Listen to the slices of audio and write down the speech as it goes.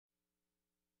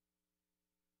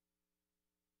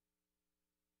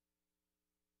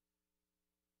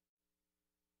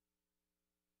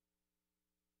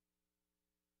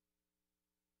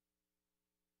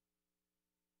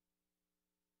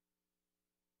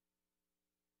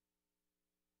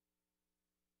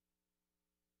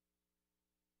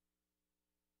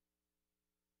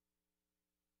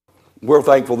We're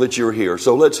thankful that you're here.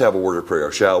 So let's have a word of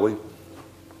prayer, shall we?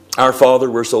 Our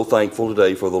Father, we're so thankful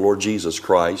today for the Lord Jesus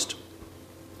Christ,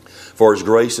 for His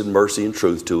grace and mercy and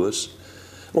truth to us.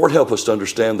 Lord, help us to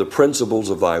understand the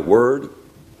principles of Thy Word,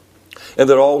 and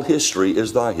that all history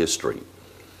is Thy history.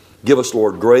 Give us,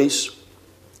 Lord, grace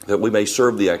that we may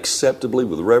serve Thee acceptably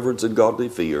with reverence and godly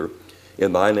fear.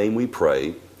 In Thy name we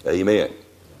pray. Amen.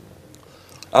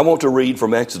 I want to read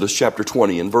from Exodus chapter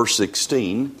 20 and verse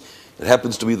 16. It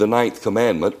happens to be the 9th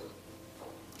commandment.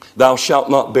 Thou shalt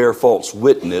not bear false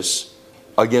witness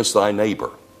against thy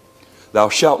neighbor. Thou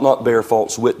shalt not bear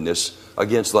false witness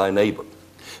against thy neighbor.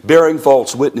 Bearing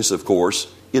false witness, of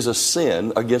course, is a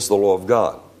sin against the law of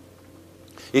God.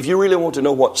 If you really want to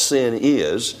know what sin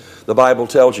is, the Bible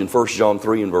tells you in 1 John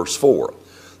 3 and verse 4.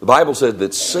 The Bible says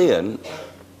that sin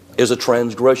is a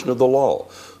transgression of the law.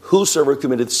 Whosoever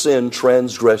committeth sin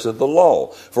transgresseth the law,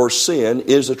 for sin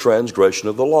is a transgression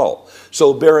of the law.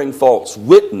 So bearing false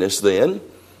witness then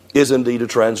is indeed a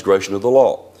transgression of the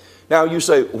law. Now you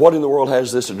say, what in the world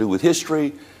has this to do with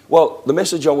history? Well, the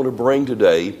message I want to bring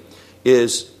today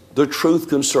is the truth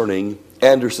concerning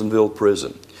Andersonville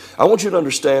prison. I want you to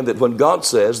understand that when God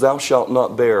says, thou shalt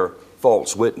not bear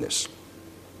false witness,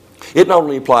 it not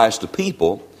only applies to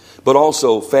people, but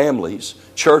also families,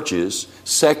 churches,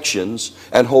 sections,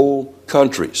 and whole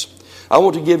countries. I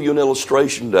want to give you an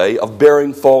illustration today of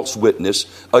bearing false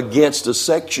witness against a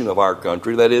section of our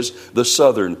country, that is, the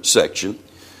southern section.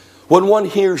 When one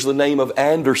hears the name of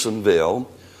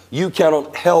Andersonville, you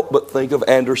cannot help but think of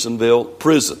Andersonville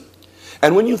prison.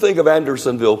 And when you think of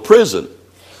Andersonville prison,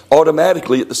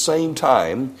 automatically at the same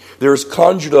time, there is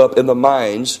conjured up in the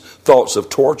minds thoughts of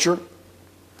torture,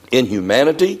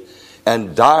 inhumanity,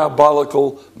 and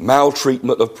diabolical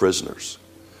maltreatment of prisoners.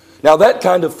 Now that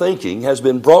kind of thinking has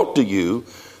been brought to you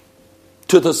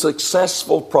to the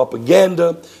successful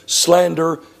propaganda,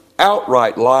 slander,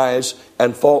 outright lies,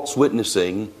 and false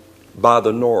witnessing by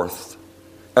the North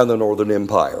and the Northern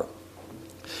Empire.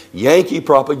 Yankee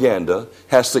propaganda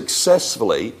has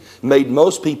successfully made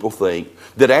most people think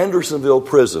that Andersonville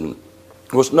prison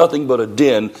was nothing but a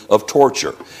den of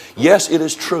torture. Yes, it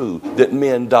is true that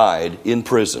men died in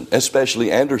prison,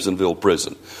 especially Andersonville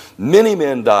prison. Many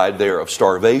men died there of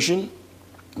starvation,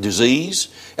 disease,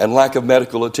 and lack of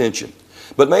medical attention.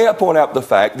 But may I point out the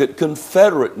fact that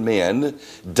Confederate men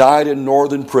died in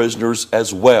northern prisoners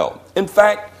as well. In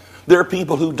fact, there are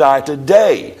people who die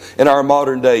today in our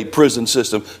modern day prison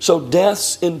system. So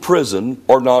deaths in prison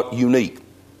are not unique.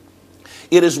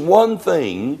 It is one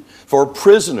thing for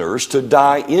prisoners to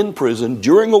die in prison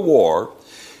during a war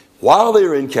while they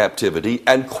are in captivity,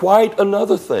 and quite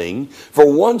another thing for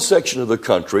one section of the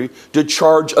country to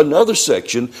charge another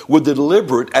section with the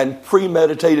deliberate and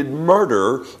premeditated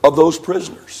murder of those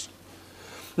prisoners.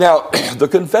 Now, the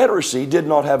Confederacy did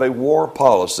not have a war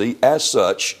policy as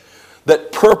such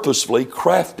that purposefully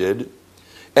crafted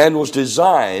and was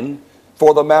designed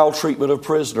for the maltreatment of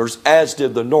prisoners, as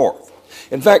did the North.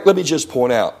 In fact, let me just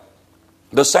point out,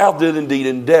 the South did indeed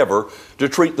endeavor to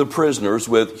treat the prisoners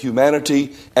with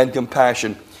humanity and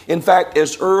compassion. In fact,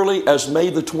 as early as May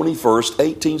the 21st,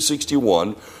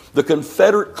 1861, the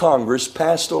Confederate Congress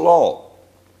passed a law.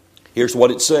 Here's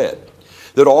what it said: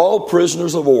 that all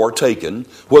prisoners of war taken,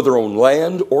 whether on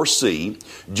land or sea,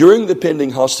 during the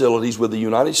pending hostilities with the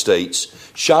United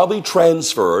States, shall be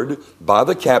transferred by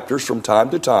the captors from time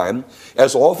to time,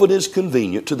 as often as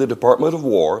convenient, to the Department of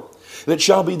War. And it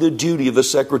shall be the duty of the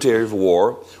Secretary of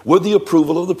War, with the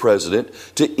approval of the President,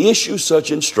 to issue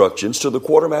such instructions to the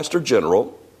Quartermaster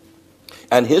General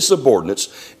and his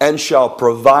subordinates, and shall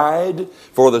provide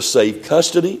for the safe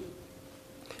custody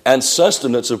and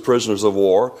sustenance of prisoners of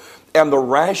war, and the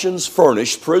rations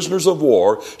furnished prisoners of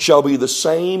war shall be the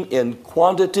same in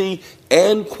quantity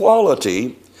and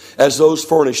quality as those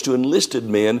furnished to enlisted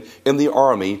men in the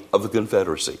army of the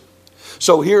Confederacy.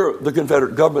 So here the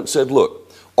Confederate government said, look,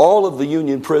 all of the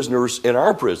Union prisoners in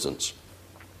our prisons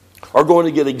are going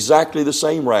to get exactly the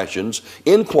same rations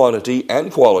in quantity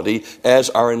and quality as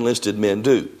our enlisted men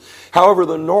do. However,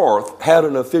 the North had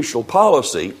an official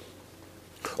policy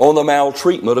on the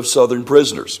maltreatment of Southern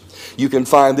prisoners. You can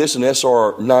find this in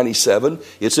S.R. 97.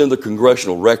 It's in the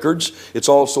congressional records. It's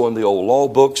also in the old law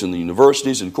books in the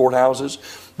universities and courthouses.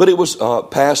 But it was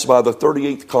passed by the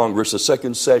 38th Congress, the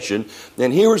second session.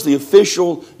 And here is the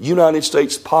official United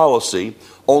States policy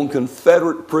on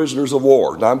Confederate prisoners of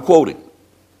war. Now I'm quoting.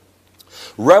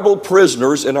 Rebel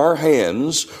prisoners in our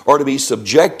hands are to be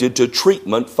subjected to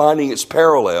treatment finding its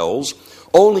parallels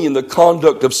only in the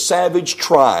conduct of savage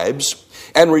tribes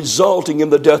and resulting in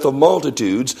the death of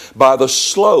multitudes by the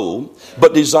slow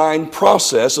but designed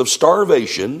process of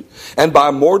starvation and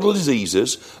by mortal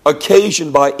diseases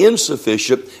occasioned by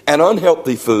insufficient and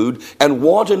unhealthy food and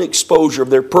wanton exposure of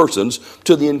their persons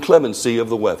to the inclemency of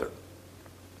the weather.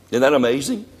 Isn't that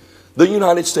amazing? The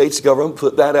United States government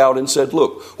put that out and said,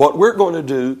 look, what we're going to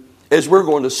do is we're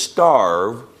going to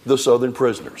starve the southern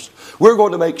prisoners. We're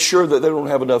going to make sure that they don't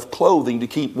have enough clothing to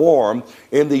keep warm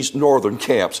in these northern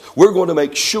camps. We're going to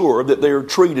make sure that they are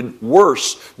treated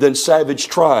worse than savage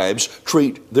tribes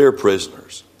treat their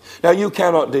prisoners. Now, you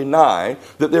cannot deny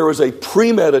that there was a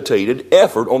premeditated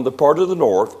effort on the part of the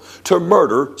North to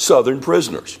murder southern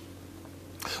prisoners.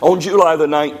 On July the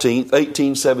 19th,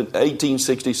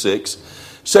 1866,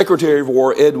 Secretary of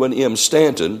War Edwin M.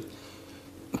 Stanton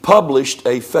published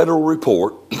a federal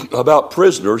report about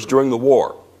prisoners during the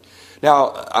war.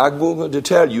 Now, I'm going to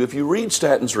tell you, if you read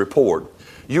Stanton's report,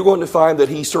 you're going to find that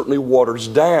he certainly waters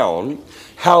down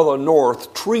how the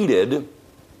North treated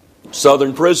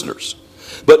southern prisoners.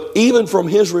 But even from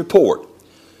his report,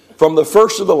 from the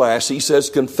first to the last, he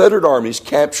says Confederate armies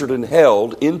captured and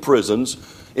held in prisons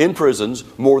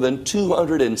more than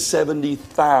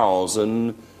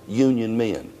 270,000 Union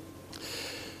men.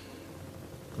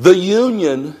 The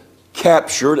Union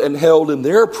captured and held in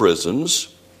their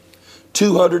prisons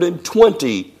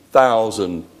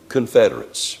 220,000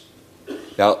 Confederates.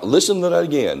 Now, listen to that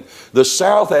again. The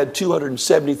South had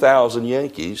 270,000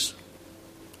 Yankees,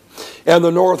 and the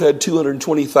North had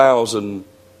 220,000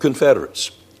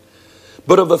 Confederates.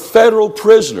 But of the federal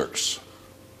prisoners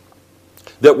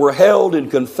that were held in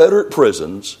Confederate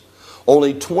prisons,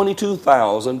 only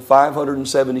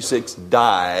 22,576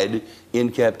 died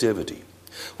in captivity.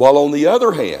 While on the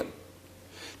other hand,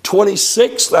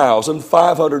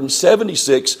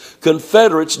 26,576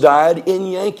 Confederates died in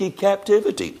Yankee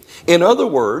captivity. In other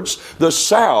words, the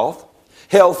South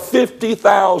held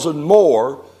 50,000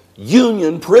 more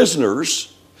Union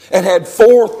prisoners and had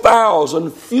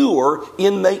 4,000 fewer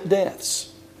inmate deaths.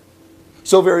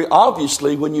 So very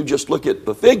obviously, when you just look at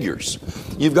the figures,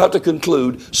 you've got to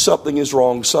conclude something is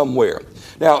wrong somewhere.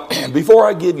 Now, before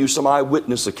I give you some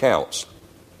eyewitness accounts,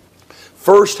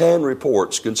 first-hand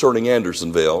reports concerning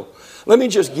Andersonville, let me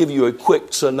just give you a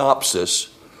quick synopsis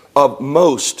of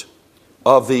most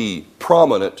of the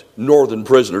prominent northern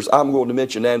prisoners. I'm going to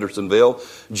mention Andersonville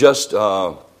just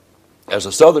as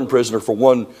a southern prisoner for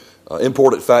one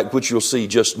important fact, which you'll see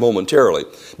just momentarily.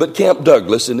 But Camp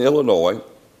Douglas in Illinois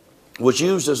was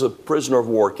used as a prisoner of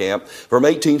war camp from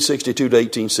 1862 to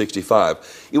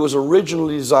 1865. It was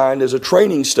originally designed as a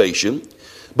training station,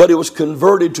 but it was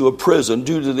converted to a prison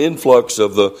due to the influx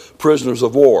of the prisoners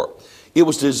of war. It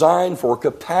was designed for a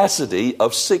capacity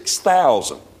of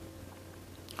 6,000,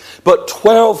 but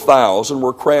 12,000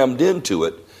 were crammed into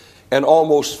it, and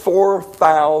almost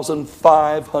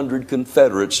 4,500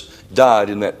 Confederates died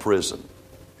in that prison.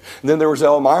 And then there was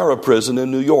Elmira Prison in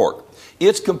New York.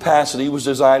 Its capacity was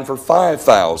designed for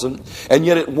 5,000, and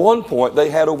yet at one point they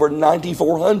had over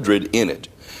 9,400 in it.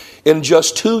 In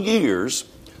just 2 years,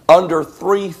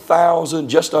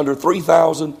 just under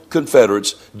 3,000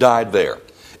 Confederates died there.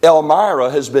 Elmira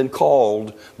has been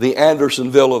called the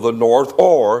Andersonville of the North,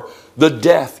 or the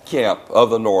death camp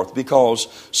of the North, because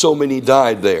so many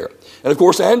died there. And of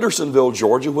course, Andersonville,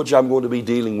 Georgia, which I'm going to be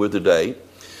dealing with today,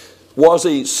 was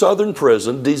a southern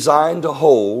prison designed to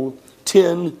hold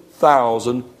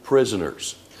 10,000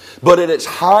 prisoners. But at its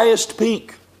highest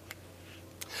peak,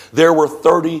 there were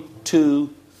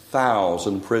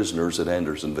 32,000 prisoners at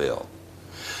Andersonville.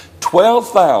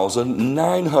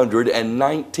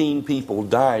 12,919 people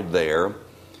died there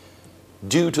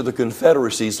due to the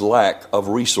Confederacy's lack of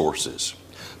resources.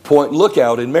 Point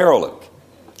Lookout in Maryland.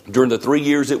 During the 3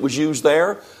 years it was used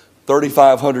there,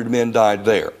 3,500 men died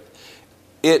there.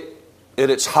 It, at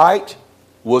its height,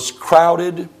 was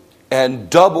crowded and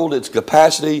doubled its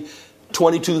capacity.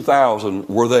 22,000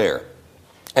 were there.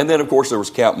 And then, of course, there was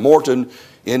Camp Morton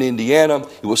in Indiana.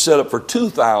 It was set up for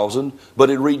 2,000, but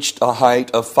it reached a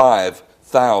height of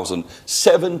 5,000.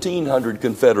 1,700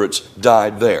 Confederates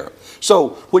died there.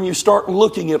 So when you start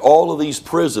looking at all of these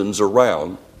prisons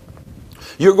around,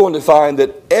 you're going to find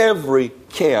that every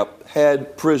camp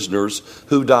had prisoners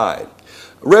who died.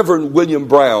 Reverend William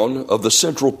Brown of the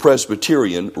Central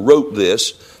Presbyterian wrote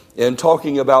this, and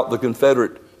talking about the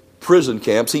Confederate prison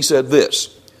camps, he said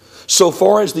this: "So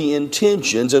far as the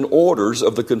intentions and orders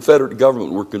of the Confederate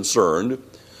government were concerned,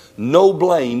 no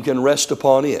blame can rest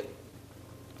upon it.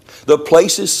 The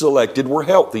places selected were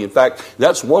healthy. In fact,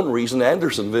 that's one reason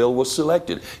Andersonville was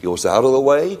selected. It was out of the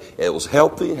way, it was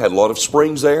healthy, it had a lot of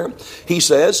springs there. He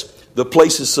says, The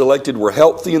places selected were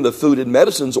healthy, and the food and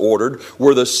medicines ordered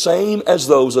were the same as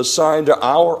those assigned to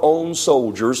our own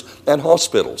soldiers and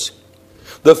hospitals.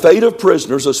 The fate of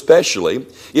prisoners, especially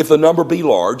if the number be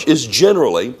large, is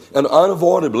generally and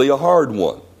unavoidably a hard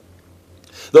one.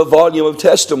 The volume of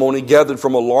testimony gathered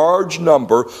from a large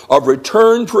number of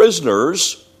returned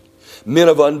prisoners, men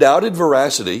of undoubted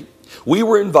veracity, we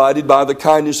were invited by the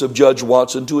kindness of Judge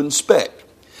Watson to inspect.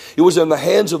 It was in the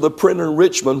hands of the printer in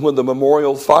Richmond when the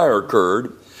memorial fire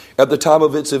occurred at the time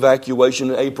of its evacuation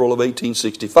in April of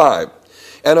 1865,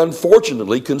 and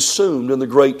unfortunately consumed in the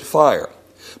Great Fire.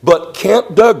 But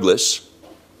Camp Douglas,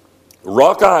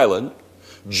 Rock Island,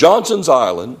 Johnson's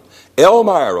Island,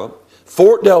 Elmira,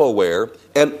 Fort Delaware,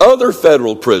 and other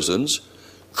federal prisons,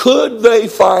 could they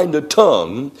find a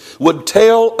tongue, would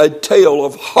tell a tale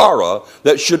of horror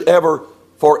that should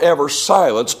forever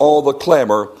silence all the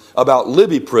clamor about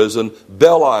Libby Prison,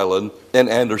 Belle Island, and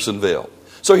Andersonville.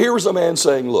 So here was a man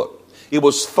saying, look, it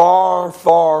was far,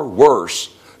 far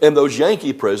worse in those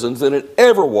Yankee prisons than it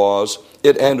ever was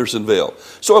at Andersonville.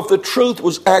 So if the truth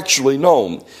was actually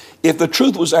known, if the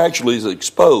truth was actually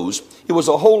exposed, it was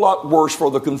a whole lot worse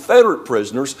for the Confederate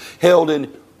prisoners held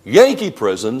in Yankee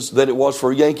prisons than it was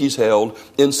for Yankees held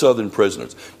in Southern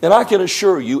prisons. And I can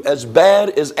assure you, as bad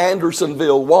as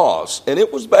Andersonville was, and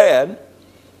it was bad,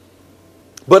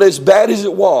 but as bad as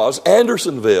it was,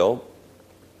 Andersonville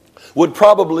would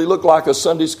probably look like a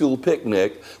Sunday school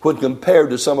picnic when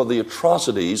compared to some of the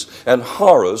atrocities and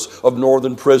horrors of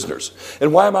northern prisoners.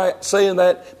 And why am I saying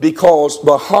that? Because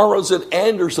the horrors at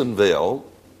Andersonville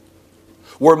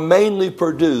were mainly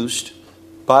produced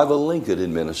by the Lincoln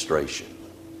administration.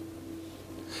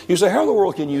 You say, how in the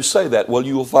world can you say that? Well,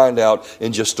 you will find out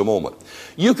in just a moment.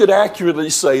 You could accurately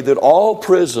say that all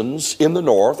prisons in the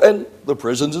North and the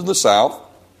prisons in the South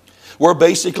were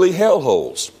basically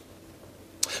hellholes.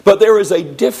 But there is a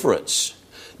difference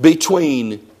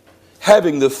between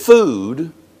having the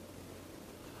food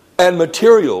and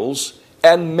materials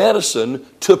and medicine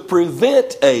to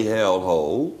prevent a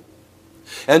hellhole,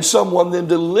 and someone then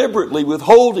deliberately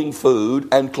withholding food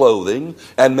and clothing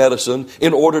and medicine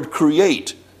in order to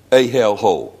create a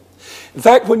hellhole. In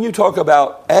fact, when you talk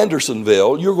about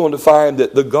Andersonville, you're going to find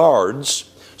that the guards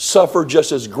suffered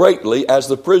just as greatly as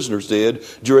the prisoners did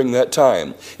during that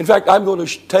time. In fact, I'm going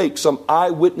to take some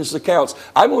eyewitness accounts.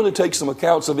 I'm going to take some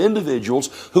accounts of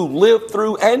individuals who lived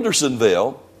through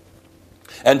Andersonville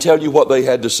and tell you what they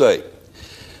had to say.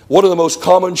 One of the most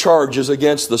common charges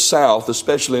against the South,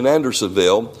 especially in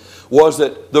Andersonville, was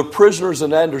that the prisoners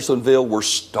in Andersonville were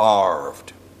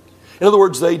starved. In other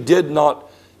words, they did not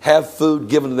have food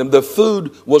given to them. The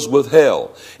food was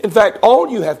withheld. In fact, all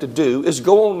you have to do is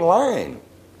go online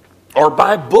or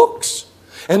buy books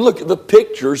and look at the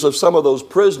pictures of some of those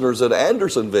prisoners at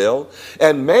Andersonville,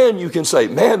 and man, you can say,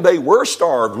 man, they were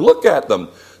starved. Look at them.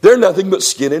 They're nothing but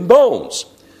skin and bones.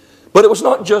 But it was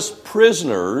not just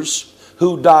prisoners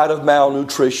who died of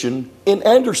malnutrition in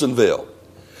Andersonville.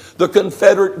 The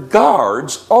Confederate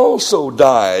guards also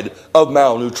died of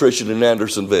malnutrition in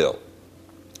Andersonville.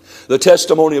 The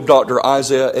testimony of Dr.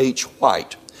 Isaiah H.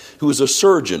 White, who was a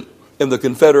surgeon in the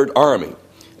Confederate Army,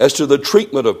 as to the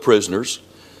treatment of prisoners,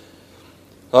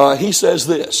 he says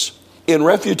this: in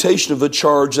refutation of the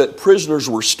charge that prisoners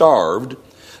were starved,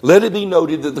 let it be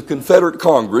noted that the Confederate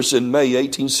Congress in May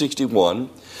 1861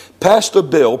 passed a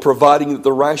bill providing that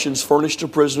the rations furnished to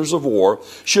prisoners of war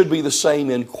should be the same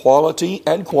in quality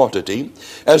and quantity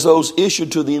as those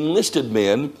issued to the enlisted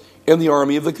men in the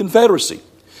Army of the Confederacy.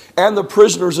 And the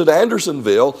prisoners at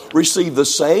Andersonville received the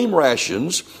same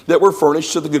rations that were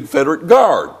furnished to the Confederate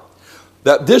Guard.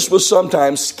 That this was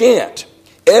sometimes scant,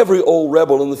 every old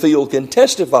rebel in the field can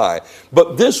testify,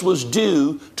 but this was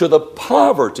due to the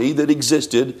poverty that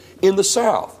existed in the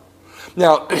South.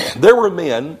 Now, there were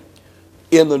men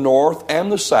in the North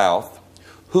and the South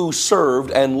who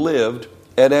served and lived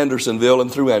at Andersonville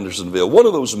and through Andersonville. One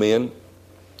of those men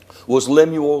was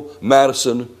Lemuel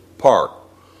Madison Park.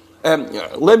 And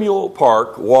Lemuel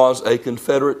Park was a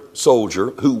Confederate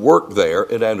soldier who worked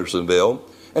there at Andersonville.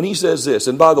 And he says this,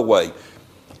 and by the way,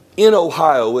 in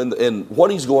Ohio, and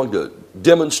what he's going to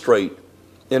demonstrate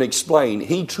and explain,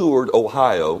 he toured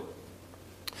Ohio.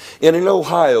 And in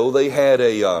Ohio, they had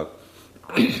a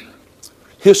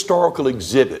historical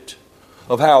exhibit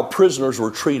of how prisoners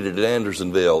were treated at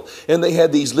Andersonville. And they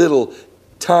had these little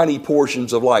tiny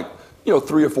portions of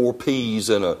 3 or 4 peas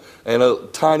and a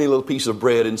tiny little piece of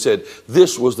bread, and said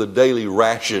this was the daily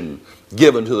ration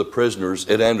given to the prisoners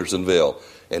at Andersonville.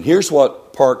 And here's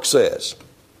what Park says: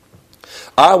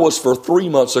 I was for 3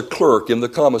 months a clerk in the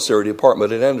commissary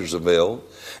department at Andersonville,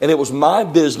 and it was my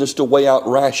business to weigh out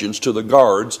rations to the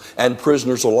guards and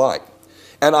prisoners alike.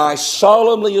 And I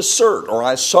solemnly assert, or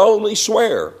I solemnly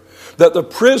swear, that the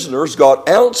prisoners got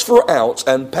ounce for ounce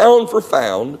and pound for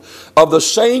pound of the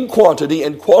same quantity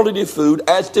and quality of food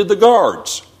as did the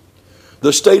guards.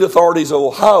 The state authorities of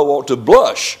Ohio ought to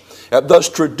blush at thus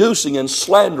traducing and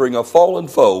slandering a fallen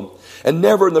foe, and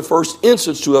never in the first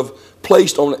instance to have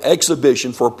placed on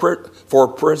exhibition for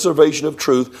preservation of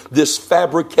truth this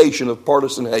fabrication of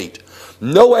partisan hate.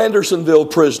 No Andersonville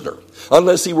prisoner,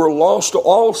 unless he were lost to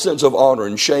all sense of honor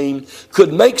and shame,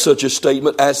 could make such a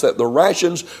statement as that the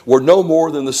rations were no more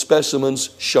than the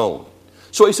specimens shown.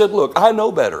 So he said, look, I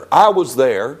know better. I was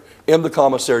there in the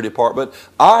commissary department.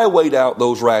 I weighed out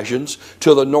those rations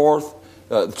to the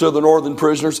northern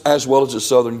prisoners as well as the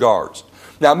southern guards.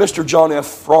 Now, Mr. John F.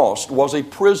 Frost was a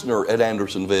prisoner at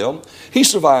Andersonville. He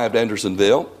survived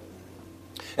Andersonville.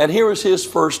 And here is his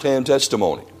firsthand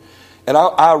testimony. And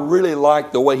I really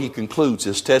like the way he concludes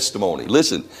his testimony.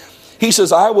 Listen, he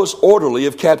says, I was orderly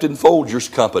of Captain Folger's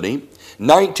company,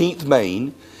 19th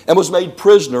Maine, and was made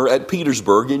prisoner at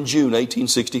Petersburg in June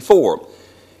 1864,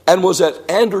 and was at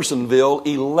Andersonville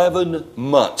 11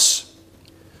 months,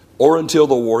 or until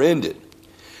the war ended.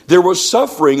 There was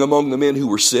suffering among the men who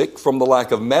were sick from the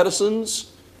lack of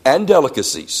medicines and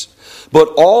delicacies, but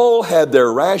all had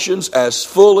their rations as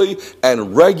fully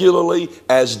and regularly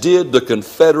as did the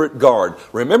Confederate Guard.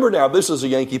 Remember now, this is a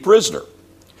Yankee prisoner.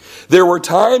 There were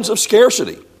times of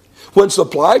scarcity when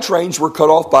supply trains were cut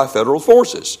off by federal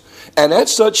forces. And at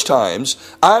such times,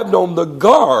 I've known the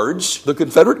guards, the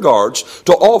Confederate guards,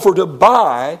 to offer to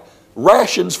buy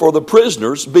rations for the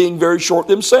prisoners, being very short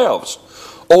themselves.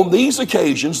 On these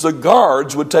occasions, the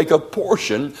guards would take a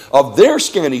portion of their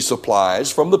scanty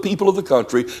supplies from the people of the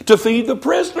country to feed the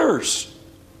prisoners.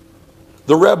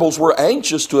 The rebels were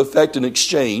anxious to effect an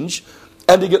exchange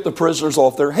and to get the prisoners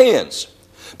off their hands.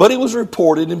 But it was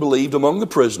reported and believed among the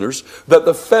prisoners that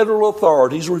the federal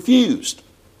authorities refused.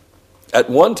 At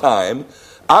one time,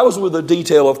 I was with a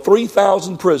detail of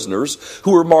 3,000 prisoners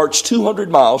who were marched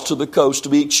 200 miles to the coast to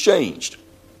be exchanged.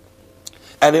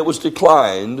 And it was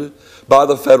declined by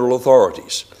the federal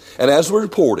authorities. And as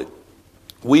reported,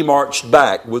 we marched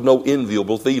back with no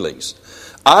enviable feelings.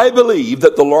 I believe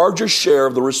that the largest share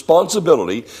of the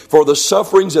responsibility for the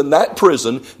sufferings in that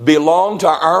prison belonged to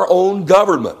our own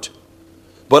government.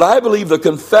 But I believe the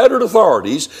Confederate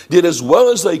authorities did as well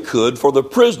as they could for the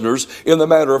prisoners in the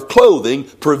matter of clothing,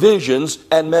 provisions,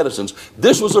 and medicines.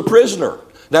 This was a prisoner.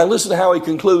 Now listen to how he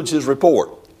concludes his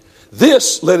report.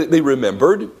 This, let it be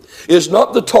remembered, is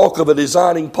not the talk of a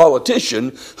designing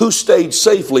politician who stayed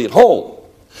safely at home,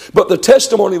 but the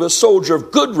testimony of a soldier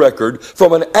of good record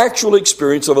from an actual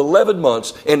experience of 11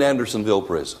 months in Andersonville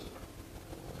prison.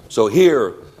 So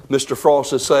here, Mr.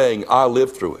 Frost is saying, I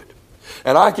lived through it.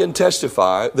 And I can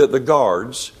testify that the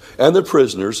guards and the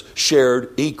prisoners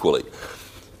shared equally.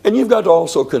 And you've got to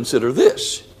also consider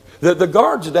this, that the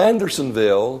guards at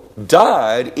Andersonville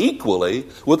died equally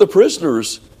with the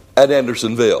prisoners at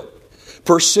Andersonville.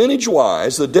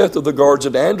 Percentage-wise, the death of the guards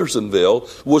at Andersonville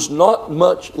was not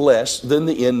much less than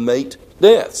the inmate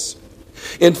deaths.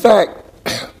 In fact,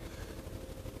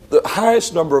 the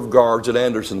highest number of guards at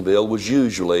Andersonville was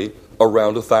usually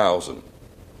around 1,000.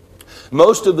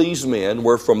 Most of these men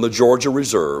were from the Georgia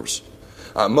Reserves.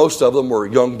 Most of them were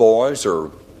young boys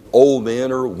or old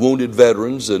men or wounded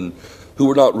veterans and who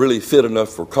were not really fit enough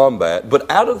for combat. But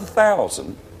out of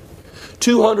 1,000,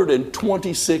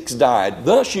 226 died.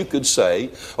 Thus, you could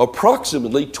say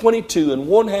approximately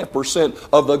 22.5%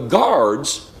 of the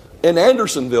guards in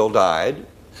Andersonville died,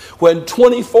 when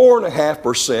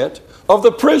 24.5% of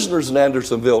the prisoners in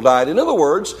Andersonville died. In other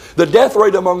words, the death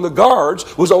rate among the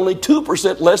guards was only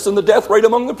 2% less than the death rate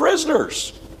among the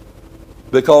prisoners,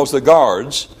 because the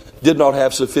guards did not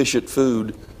have sufficient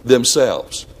food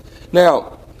themselves.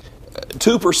 Now,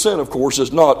 2%, of course,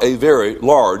 is not a very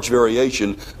large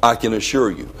variation, I can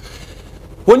assure you.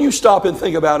 When you stop and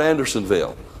think about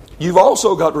Andersonville, you've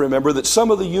also got to remember that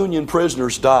some of the Union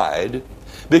prisoners died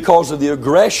because of the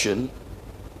aggression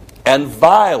and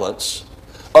violence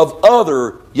of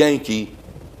other Yankee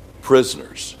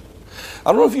prisoners.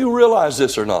 I don't know if you realize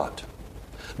this or not,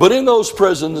 but in those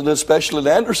prisons, and especially in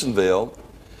Andersonville,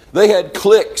 they had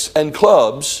cliques and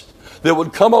clubs that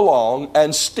would come along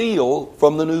and steal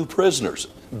from the new prisoners,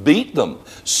 beat them.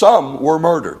 Some were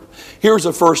murdered. Here's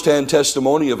a first-hand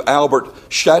testimony of Albert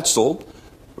Schatzel.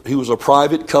 He was a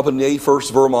private, company A,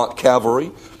 1st Vermont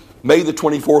Cavalry, May the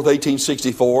 24th,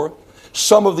 1864.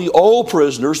 Some of the old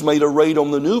prisoners made a raid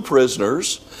on the new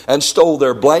prisoners and stole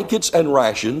their blankets and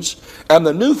rations, and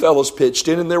the new fellows pitched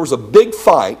in, and there was a big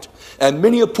fight, and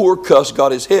many a poor cuss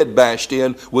got his head bashed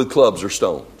in with clubs or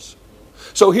stones.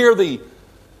 So here the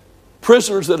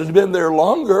prisoners that had been there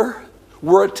longer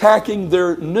were attacking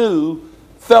their new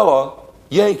fellow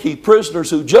Yankee prisoners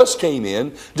who just came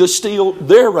in to steal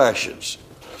their rations.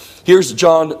 Here's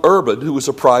John Urban, who was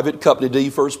a private, Company D,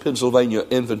 1st Pennsylvania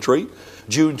Infantry,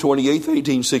 June 28,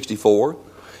 1864.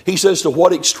 He says, to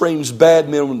what extremes bad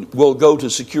men will go to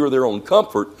secure their own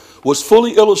comfort was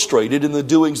fully illustrated in the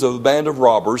doings of a band of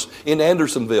robbers in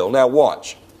Andersonville. Now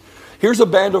watch. Here's a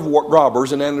band of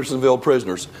robbers in Andersonville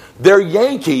prisoners. They're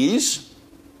Yankees,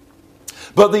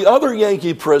 but the other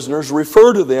Yankee prisoners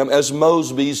refer to them as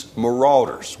Mosby's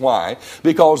marauders. Why?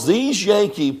 Because these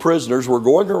Yankee prisoners were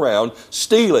going around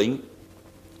stealing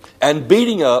and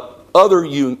beating up other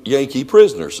Yankee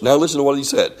prisoners. Now listen to what he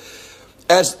said.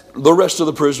 As the rest of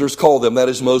the prisoners called them, that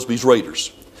is Mosby's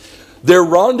raiders. Their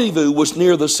rendezvous was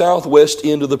near the southwest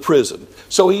end of the prison.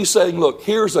 So he's saying, look,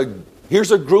 here's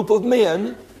a group of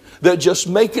men that just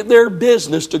make it their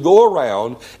business to go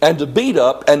around and to beat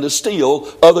up and to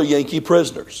steal other Yankee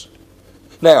prisoners.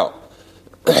 Now,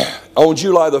 on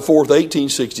July the 4th,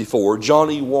 1864,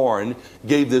 Johnny Warren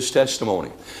gave this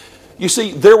testimony. You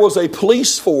see, there was a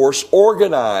police force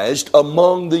organized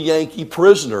among the Yankee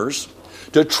prisoners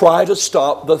to try to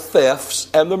stop the thefts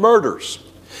and the murders.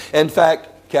 In fact,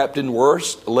 Captain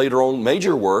Worst, later on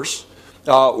Major Worst,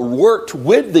 worked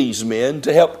with these men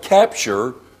to help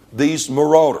capture these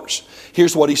marauders.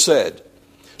 Here's what he said.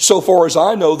 So far as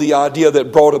I know, the idea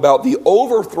that brought about the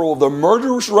overthrow of the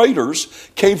murderous raiders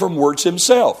came from Wirtz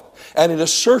himself. And it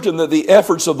is certain that the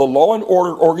efforts of the law and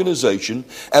order organization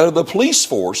and of the police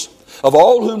force, of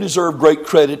all whom deserve great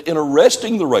credit in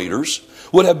arresting the raiders,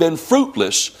 would have been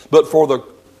fruitless but for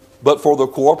the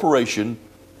cooperation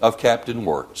of Captain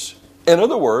Wirtz. In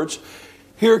other words,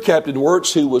 here Captain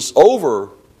Wirtz, who was over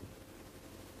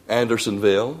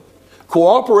Andersonville,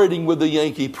 cooperating with the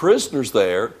Yankee prisoners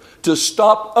there to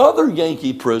stop other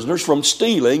Yankee prisoners from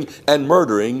stealing and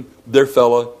murdering their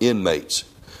fellow inmates.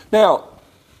 Now,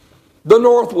 the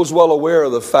North was well aware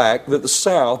of the fact that the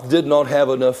South did not have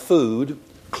enough food,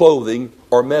 clothing,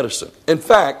 or medicine. In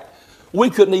fact, we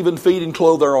couldn't even feed and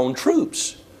clothe our own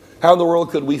troops. How in the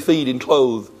world could we feed and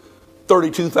clothe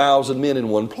 32,000 men in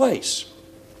one place?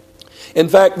 In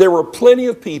fact, there were plenty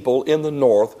of people in the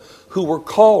North who were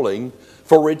calling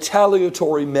for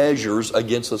retaliatory measures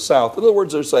against the South. In other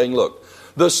words, they're saying, look,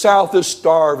 the South is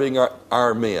starving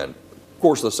our men. Of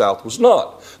course, the South was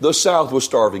not. The South was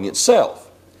starving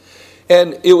itself.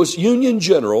 And it was Union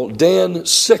General Dan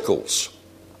Sickles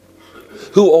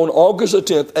who on August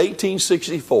 10th,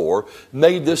 1864,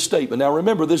 made this statement. Now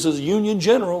remember, this is a Union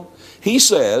General. He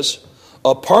says,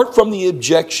 apart from the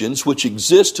objections which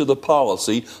exist to the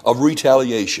policy of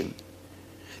retaliation,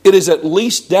 it is at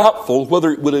least doubtful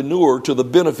whether it would inure to the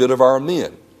benefit of our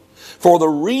men, for the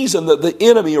reason that the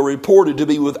enemy are reported to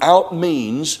be without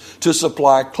means to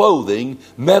supply clothing,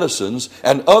 medicines,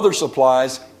 and other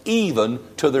supplies even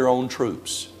to their own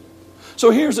troops. So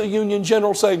here's a Union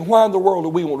General saying, why in the world do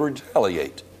we want to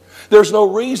retaliate? There's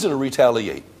no reason to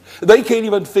retaliate. They can't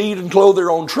even feed and clothe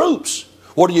their own troops.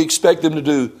 What do you expect them to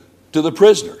do to the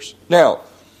prisoners? Now,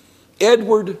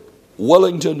 Edward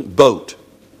Wellington Boat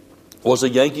was a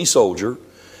Yankee soldier.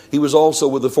 He was also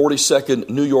with the 42nd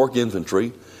New York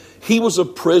Infantry. He was a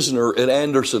prisoner at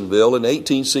Andersonville in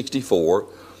 1864,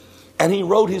 and he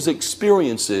wrote his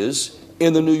experiences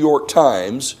in the New York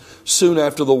Times soon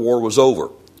after the war was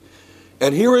over.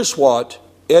 And here is what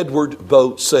Edward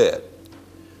Boat said.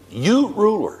 You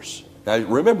rulers, now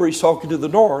remember he's talking to the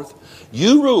North,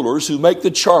 you rulers who make the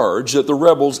charge that the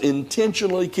rebels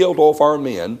intentionally killed off our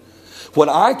men, when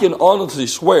I can honestly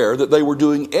swear that they were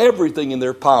doing everything in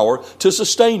their power to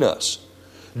sustain us.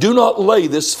 Do not lay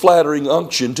this flattering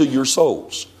unction to your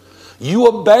souls. You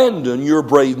abandon your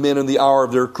brave men in the hour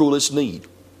of their cruelest need.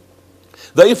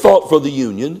 They fought for the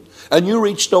Union, and you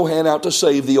reached no hand out to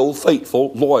save the old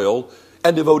faithful, loyal,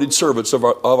 and devoted servants of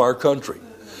our country.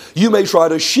 You may try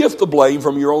to shift the blame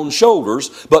from your own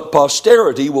shoulders, but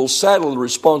posterity will saddle the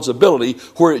responsibility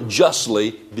where it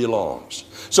justly belongs.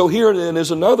 So here then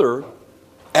is another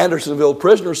Andersonville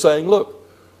prisoner saying, look,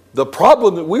 the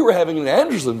problem that we were having in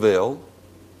Andersonville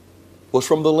was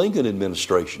from the Lincoln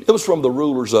administration. It was from the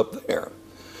rulers up there.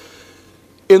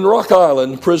 In Rock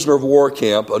Island prisoner of war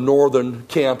camp, a northern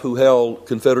camp who held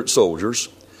Confederate soldiers,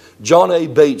 John A.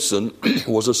 Bateson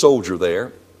was a soldier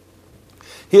there.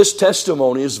 His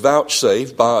testimony is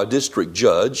vouchsafed by a district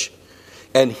judge,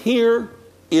 and here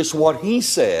is what he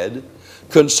said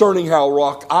concerning how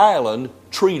Rock Island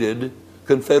treated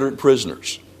Confederate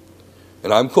prisoners.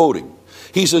 And I'm quoting.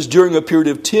 He says, during a period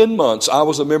of 10 months, I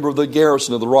was a member of the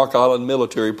garrison of the Rock Island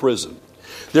military prison.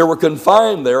 There were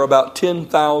confined there about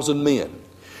 10,000 men.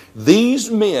 These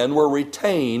men were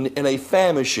retained in a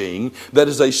famishing, that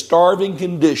is a starving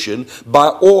condition, by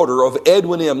order of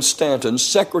Edwin M. Stanton,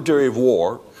 Secretary of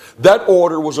War. That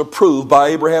order was approved by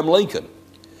Abraham Lincoln.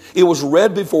 It was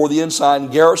read before the ensign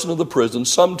garrison of the prison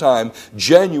sometime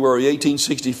January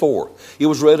 1864. It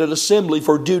was read at assembly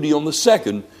for duty on the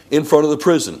 2nd in front of the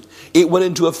prison. It went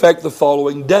into effect the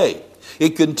following day.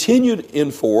 It continued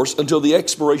in force until the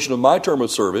expiration of my term of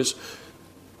service,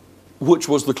 which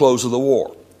was the close of the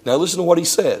war. Now listen to what he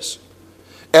says.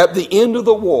 At the end of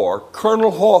the war,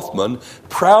 Colonel Hoffman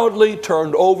proudly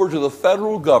turned over to the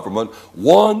federal government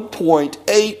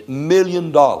 $1.8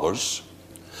 million,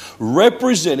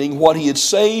 representing what he had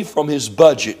saved from his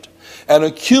budget and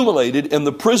accumulated in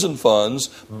the prison funds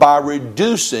by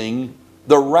reducing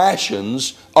the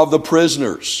rations of the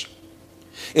prisoners.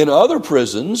 In other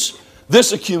prisons,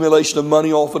 this accumulation of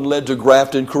money often led to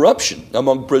graft and corruption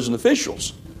among prison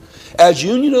officials. As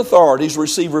Union authorities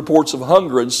received reports of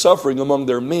hunger and suffering among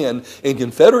their men in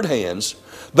Confederate hands,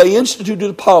 they instituted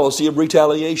a policy of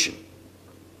retaliation.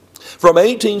 From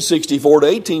 1864 to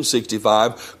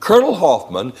 1865, Colonel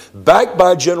Hoffman, backed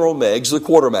by General Meigs, the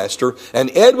quartermaster, and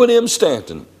Edwin M.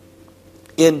 Stanton,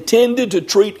 intended to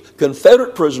treat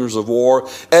Confederate prisoners of war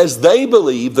as they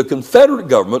believed the Confederate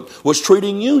government was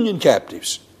treating Union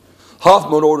captives.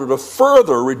 Hoffman ordered a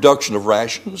further reduction of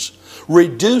rations,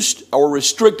 reduced or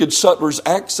restricted sutlers'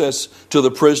 access to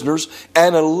the prisoners,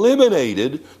 and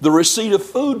eliminated the receipt of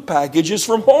food packages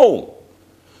from home.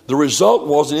 The result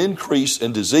was an increase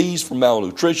in disease from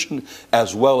malnutrition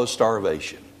as well as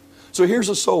starvation. So here's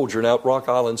a soldier out Rock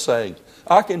Island saying,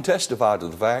 I can testify to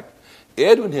the fact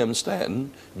Edwin M.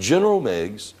 Stanton, General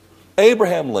Meigs,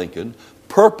 Abraham Lincoln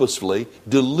purposefully,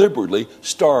 deliberately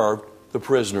starved the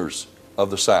prisoners of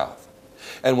the South.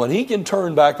 And when he can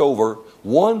turn back over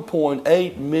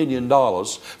 $1.8 million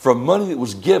from money that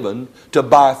was given to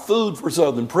buy food for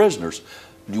Southern prisoners,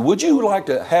 would you like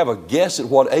to have a guess at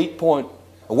what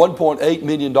 $1.8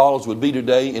 million would be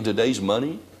today in today's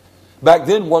money? Back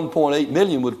then, $1.8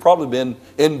 million would have probably been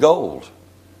in gold.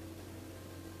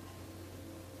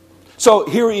 So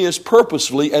here he is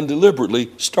purposefully and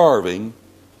deliberately starving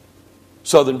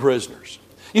Southern prisoners.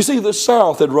 You see, the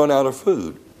South had run out of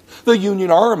food. The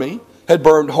Union Army had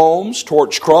burned homes,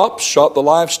 torched crops, shot the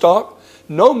livestock.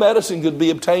 No medicine could be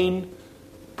obtained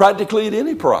practically at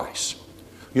any price.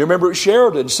 You remember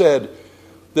Sheridan said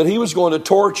that he was going to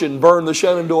torch and burn the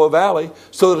Shenandoah Valley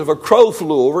so that if a crow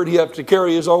flew over it, he'd have to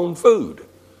carry his own food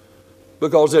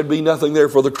because there'd be nothing there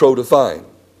for the crow to find.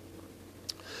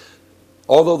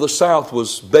 Although the South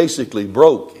was basically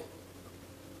broke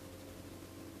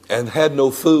and had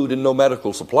no food and no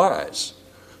medical supplies,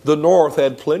 the North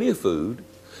had plenty of food,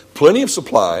 plenty of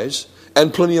supplies,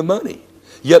 and plenty of money.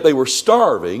 Yet they were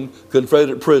starving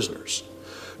Confederate prisoners.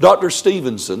 Dr.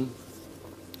 Stevenson,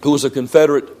 who was a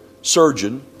Confederate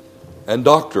surgeon and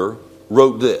doctor,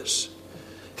 wrote this.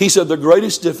 He said the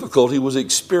greatest difficulty was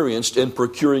experienced in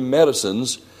procuring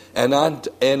medicines and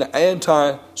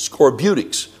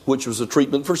anti-scorbutics, which was a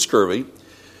treatment for scurvy.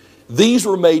 These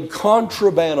were made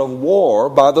contraband of war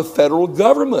by the federal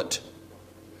government.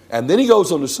 And then he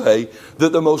goes on to say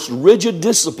that the most rigid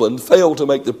discipline failed to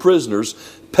make the prisoners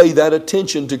pay that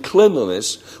attention to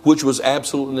cleanliness which was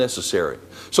absolutely necessary.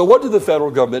 So what did the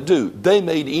federal government do? They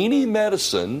made any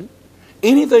medicine,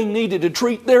 anything needed to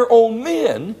treat their own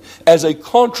men as a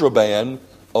contraband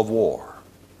of war.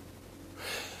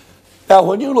 Now,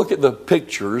 when you look at the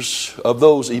pictures of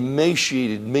those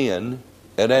emaciated men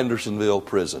at Andersonville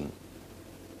prison,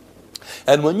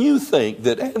 and when you think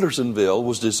that Andersonville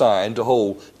was designed to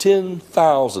hold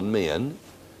 10,000 men,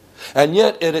 and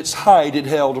yet at its height it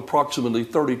held approximately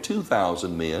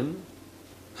 32,000 men,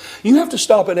 you have to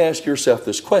stop and ask yourself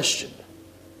this question.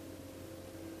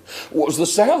 Was the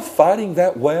South fighting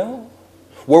that well?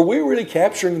 Were we really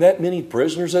capturing that many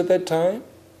prisoners at that time?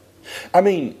 I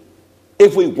mean,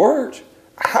 if we weren't,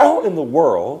 how in the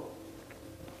world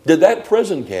did that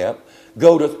prison camp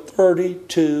go to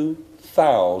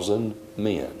 32,000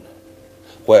 men?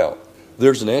 Well,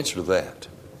 there's an answer to that.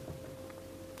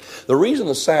 The reason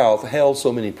the South held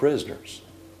so many prisoners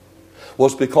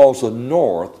was because the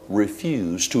North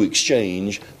refused to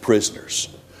exchange prisoners.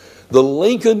 The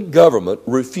Lincoln government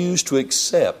refused to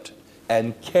accept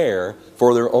and care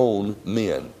for their own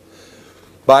men.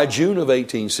 By June of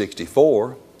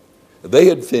 1864, they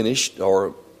had finished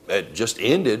or had just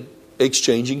ended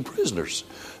exchanging prisoners.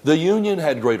 The Union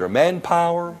had greater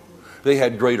manpower, they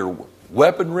had greater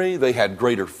weaponry, they had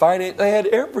greater finance, they had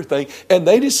everything. And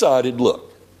they decided,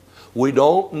 look, we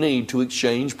don't need to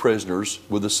exchange prisoners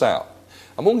with the South.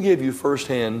 I'm going to give you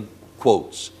firsthand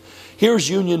quotes. Here's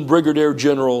Union Brigadier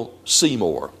General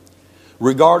Seymour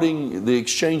regarding the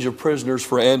exchange of prisoners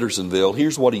for Andersonville.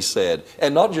 Here's what he said,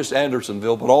 and not just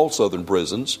Andersonville, but all Southern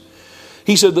prisons.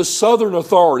 He said, the Southern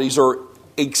authorities are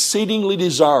exceedingly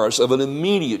desirous of an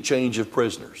immediate change of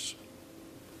prisoners.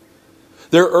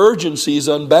 Their urgency is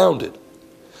unbounded,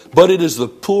 but it is the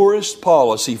poorest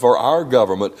policy for our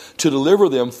government to deliver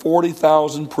them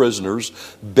 40,000 prisoners,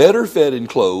 better fed and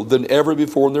clothed than ever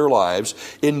before in their lives,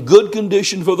 in good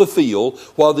condition for the field,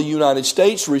 while the United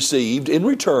States received in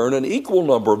return an equal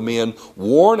number of men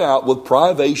worn out with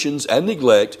privations and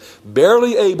neglect,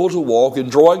 barely able to walk and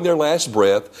drawing their last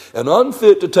breath, and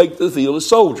unfit to take the field as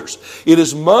soldiers. It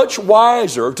is much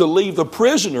wiser to leave the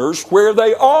prisoners where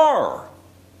they are.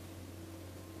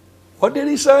 What did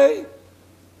he say?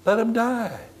 Let them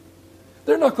die.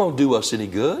 They're not going to do us any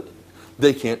good.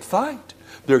 They can't fight.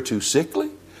 They're too sickly.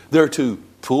 They're too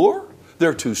poor.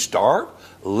 They're too starved.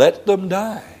 Let them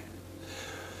die.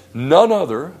 None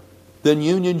other than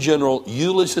Union General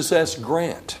Ulysses S.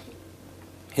 Grant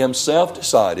himself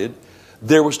decided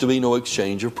there was to be no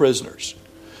exchange of prisoners.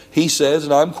 He says,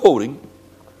 and I'm quoting,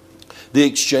 the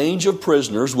exchange of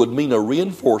prisoners would mean a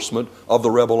reinforcement of the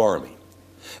rebel army.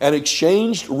 An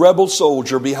exchanged rebel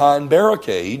soldier behind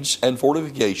barricades and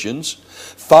fortifications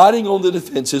fighting on the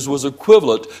defenses was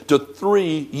equivalent to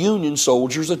 3 Union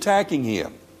soldiers attacking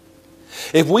him.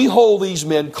 If we hold these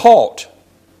men caught,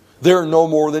 they're no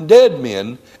more than dead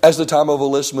men as the time of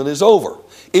enlistment is over.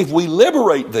 If we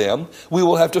liberate them, we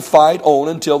will have to fight on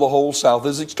until the whole South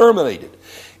is exterminated.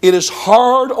 It is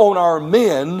hard on our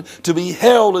men to be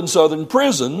held in Southern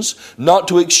prisons, not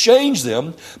to exchange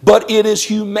them, but it is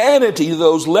humanity to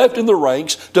those left in the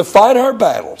ranks to fight our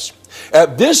battles.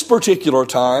 At this particular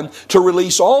time, to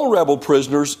release all rebel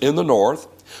prisoners in the North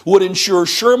would ensure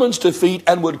Sherman's defeat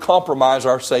and would compromise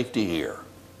our safety here.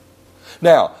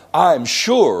 Now, I'm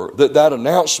sure that that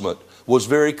announcement was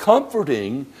very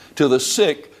comforting to the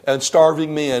sick and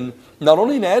starving men, not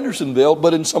only in Andersonville,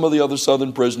 but in some of the other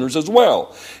Southern prisoners as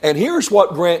well. And here's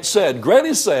what Grant said. Grant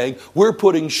is saying, we're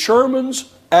putting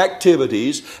Sherman's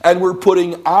activities and we're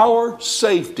putting our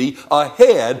safety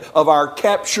ahead of our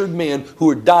captured men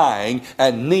who are dying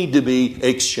and need to be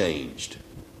exchanged.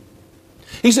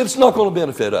 He said, it's not going to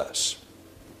benefit us.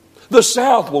 The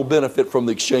South will benefit from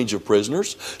the exchange of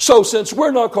prisoners. So since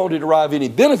we're not going to derive any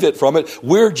benefit from it,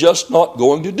 we're just not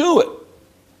going to do it.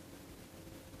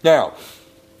 Now,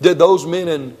 did those men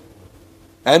in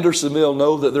Andersonville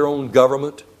know that their own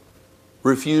government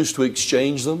refused to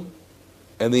exchange them?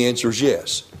 And the answer is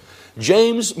yes.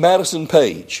 James Madison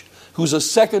Page, who's a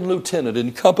second lieutenant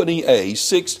in Company A,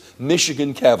 6th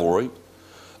Michigan Cavalry,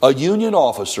 a Union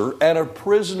officer and a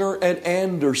prisoner at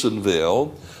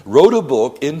Andersonville, wrote a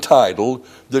book entitled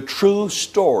The True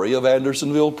Story of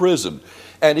Andersonville Prison.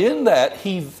 And in that,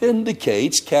 he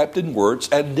vindicates Captain Wirtz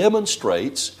and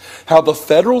demonstrates how the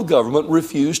federal government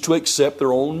refused to accept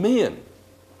their own men.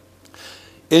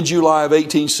 In July of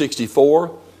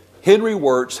 1864, Henry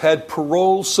Wirtz had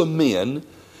paroled some men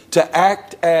to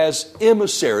act as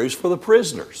emissaries for the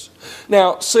prisoners.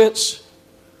 Now, since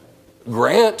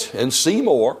Grant and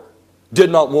Seymour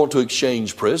did not want to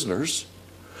exchange prisoners,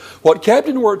 what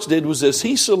Captain Wirtz did was this.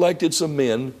 He selected some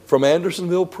men from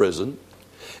Andersonville prison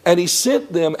and he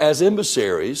sent them as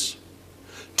emissaries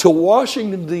to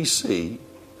Washington, D.C.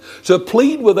 to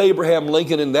plead with Abraham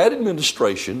Lincoln and that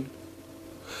administration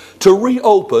to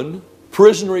reopen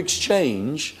prisoner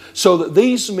exchange so that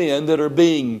these men that are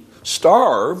being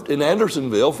starved in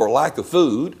Andersonville for lack of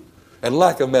food and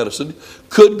lack of medicine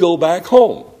could go back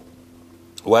home.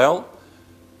 Well,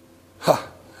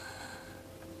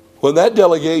 when that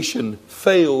delegation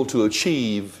failed to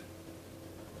achieve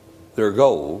their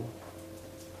goal,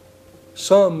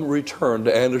 some returned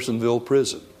to Andersonville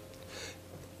prison.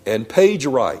 And Page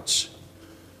writes,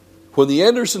 when the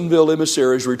Andersonville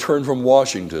emissaries returned from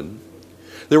Washington,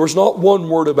 there was not one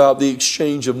word about the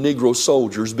exchange of Negro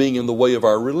soldiers being in the way of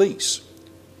our release.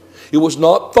 It was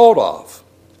not thought of.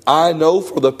 I know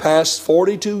for the past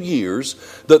 42 years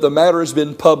that the matter has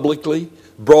been publicly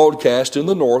broadcast in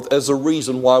the North as the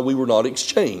reason why we were not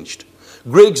exchanged.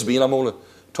 Grigsby, and I'm going to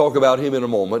talk about him in a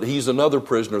moment, he's another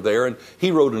prisoner there, and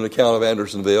he wrote an account of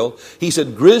Andersonville. He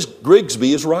said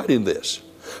Grigsby is right in this.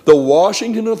 The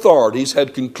Washington authorities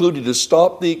had concluded to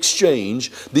stop the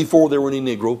exchange before there were any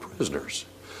Negro prisoners.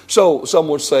 So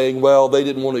someone's saying, well, they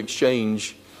didn't want to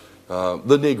exchange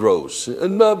the Negroes.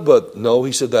 But no,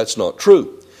 he said that's not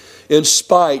true. in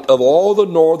spite of all the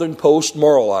Northern Post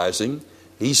moralizing,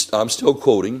 I'm still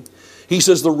quoting, he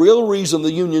says the real reason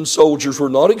the Union soldiers were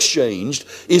not exchanged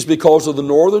is because of the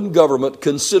Northern government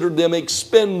considered them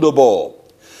expendable.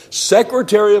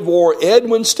 Secretary of War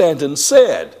Edwin Stanton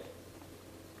said,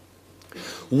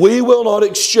 "We will not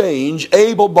exchange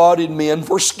able-bodied men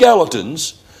for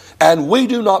skeletons, and we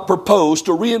do not propose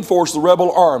to reinforce the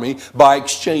rebel army by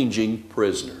exchanging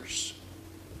prisoners."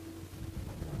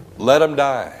 Let them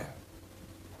die.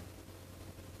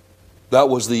 That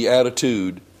was the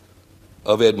attitude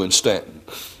of Edwin Stanton.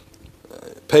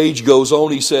 Page goes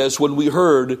on, he says, when we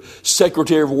heard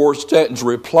Secretary of War Stanton's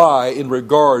reply in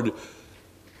regard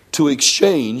to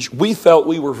exchange, we felt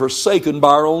we were forsaken by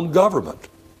our own government.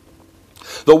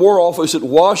 The War Office at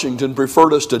Washington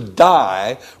preferred us to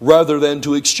die rather than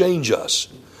to exchange us.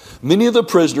 Many of the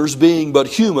prisoners, being but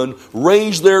human,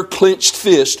 raised their clenched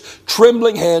fist,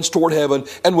 trembling hands toward heaven,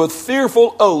 and with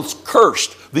fearful oaths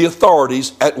cursed the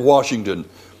authorities at Washington,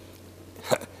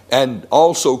 and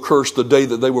also cursed the day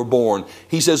that they were born.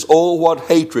 He says, "Oh, what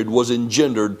hatred was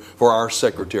engendered for our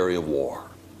Secretary of War."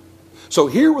 So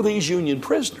here were these Union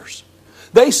prisoners.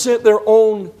 They sent their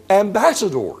own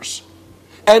ambassadors.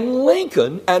 And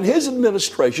Lincoln and his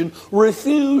administration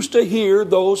refused to hear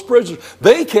those prisoners.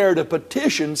 They carried a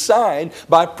petition signed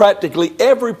by practically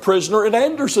every prisoner in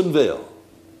Andersonville.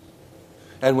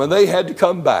 And when they had to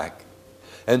come back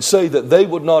and say that they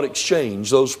would not exchange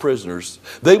those prisoners,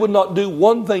 they would not do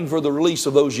one thing for the release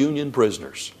of those Union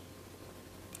prisoners,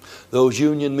 those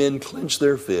Union men clenched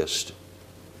their fist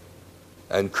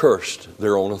and cursed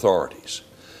their own authorities.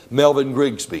 Melvin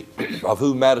Grigsby, of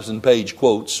whom Madison Page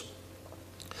quotes,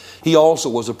 he also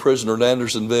was a prisoner in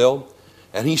Andersonville,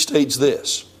 and he states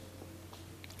this: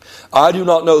 "I do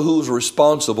not know who was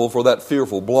responsible for that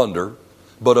fearful blunder,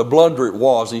 but a blunder it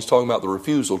was," and he's talking about the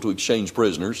refusal to exchange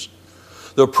prisoners.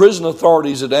 "The prison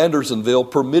authorities at Andersonville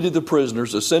permitted the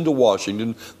prisoners to send to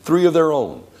Washington 3 of their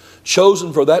own,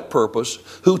 chosen for that purpose,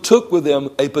 who took with them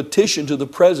a petition to the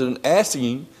President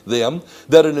asking them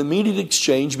that an immediate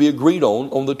exchange be agreed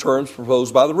on the terms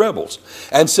proposed by the rebels,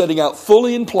 and setting out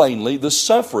fully and plainly the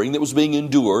suffering that was being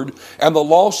endured and the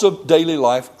loss of daily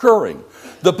life occurring.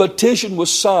 The petition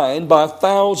was signed by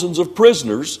thousands of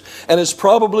prisoners and is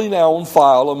probably now on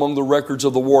file among the records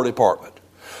of the War Department.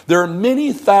 There are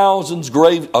many thousands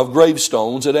of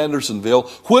gravestones at Andersonville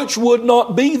which would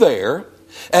not be there,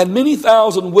 and many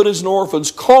thousand widows and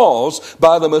orphans caused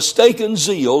by the mistaken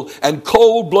zeal and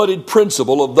cold-blooded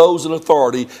principle of those in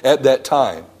authority at that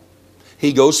time."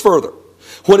 He goes further.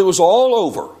 "When it was all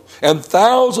over, and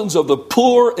thousands of the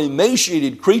poor,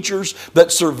 emaciated creatures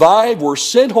that survived were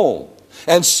sent home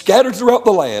and scattered throughout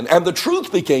the land, and the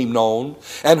truth became known,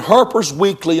 and Harper's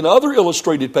Weekly and other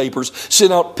illustrated papers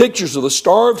sent out pictures of the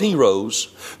starved heroes,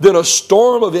 then a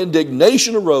storm of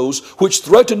indignation arose which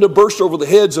threatened to burst over the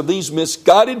heads of these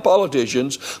misguided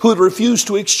politicians who had refused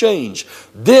to exchange.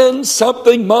 Then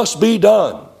something must be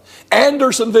done.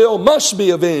 Andersonville must be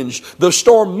avenged. The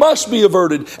storm must be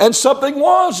averted. And something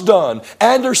was done.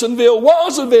 Andersonville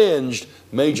was avenged.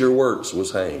 Major Wirtz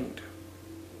was hanged."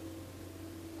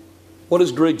 What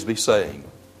is Grigsby saying?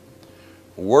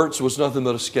 Wirtz was nothing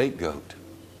but a scapegoat.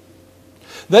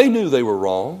 They knew they were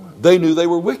wrong. They knew they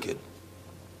were wicked.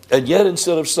 And yet,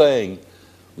 instead of saying,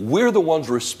 we're the ones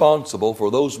responsible for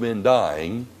those men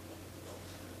dying,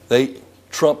 they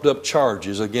trumped up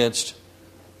charges against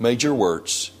Major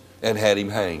Wirtz and had him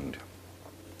hanged.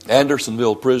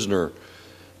 Andersonville prisoner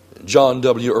John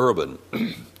W. Urban,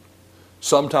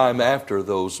 sometime after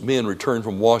those men returned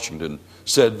from Washington,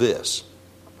 said this: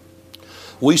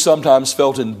 "We sometimes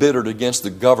felt embittered against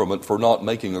the government for not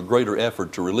making a greater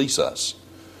effort to release us.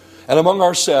 And among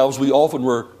ourselves, we often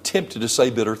were tempted to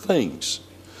say bitter things.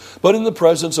 But in the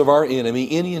presence of our enemy,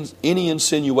 any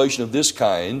insinuation of this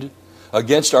kind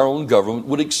against our own government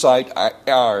would excite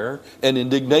ire and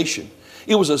indignation.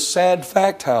 It was a sad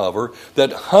fact, however,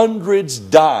 that hundreds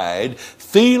died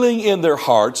feeling in their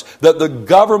hearts that the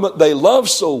government they loved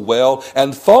so well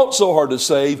and fought so hard to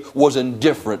save was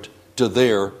indifferent to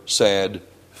their sad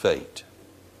fate."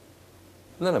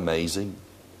 Isn't that amazing?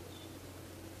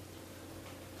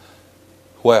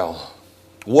 Well,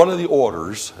 one of the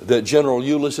orders that General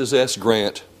Ulysses S.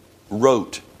 Grant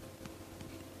wrote,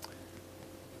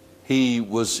 he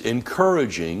was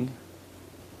encouraging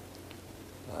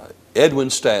Edwin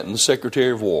Stanton,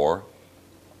 Secretary of War,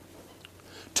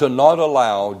 to not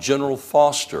allow General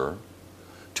Foster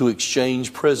to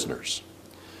exchange prisoners.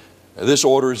 This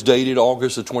order is dated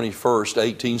August the 21st,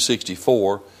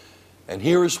 1864, and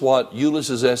here is what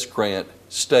Ulysses S. Grant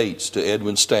states to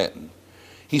Edwin Stanton.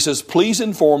 He says, "Please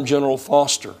inform General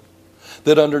Foster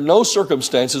that under no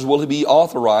circumstances will he be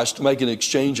authorized to make an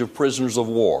exchange of prisoners of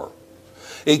war.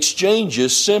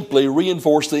 Exchanges simply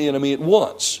reinforce the enemy at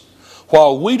once,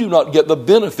 while we do not get the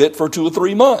benefit for 2 or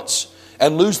 3 months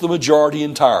and lose the majority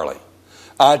entirely.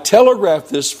 I telegraphed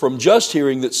this from just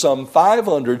hearing that some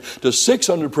 500 to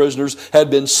 600 prisoners had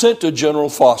been sent to General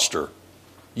Foster,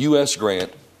 U.S.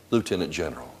 Grant, Lieutenant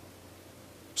General.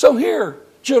 So here,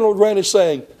 General Grant is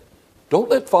saying, don't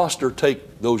let Foster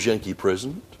take those Yankee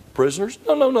prisoners.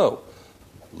 No.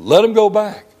 Let them go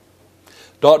back.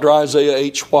 Dr. Isaiah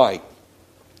H. White,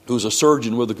 who's a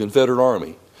surgeon with the Confederate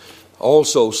Army,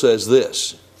 also says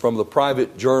this from the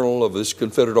private journal of this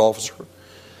Confederate officer.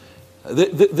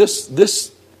 This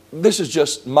is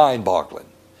just mind-boggling.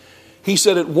 He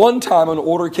said at one time an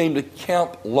order came to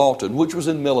Camp Lawton, which was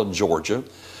in Millen, Georgia.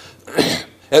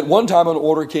 At one time an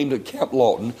order came to Camp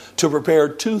Lawton to prepare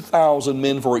 2,000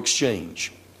 men for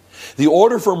exchange. The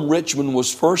order from Richmond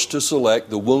was first to select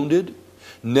the wounded,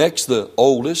 next the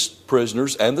oldest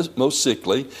prisoners and the most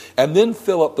sickly, and then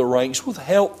fill up the ranks with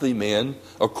healthy men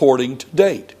according to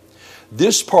date.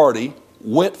 This party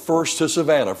went first to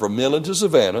Savannah, from Millen to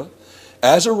Savannah,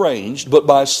 as arranged, but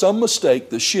by some mistake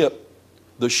the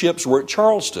ships were at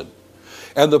Charleston,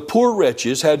 and the poor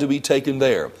wretches had to be taken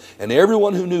there. And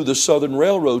everyone who knew the southern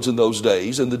railroads in those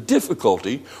days and the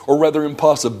difficulty, or rather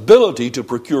impossibility, to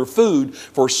procure food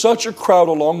for such a crowd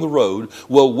along the road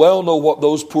will well know what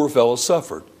those poor fellows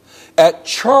suffered. At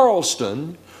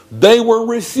Charleston, they were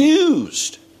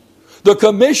refused. The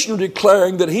commissioner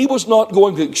declaring that he was not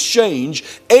going to exchange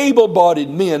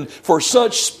able-bodied men for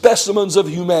such specimens of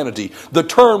humanity. The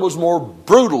term was more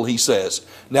brutal, he says.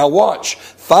 Now watch.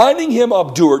 Finding him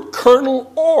obdurate,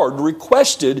 Colonel Ord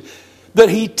requested that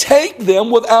he take them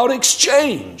without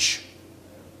exchange.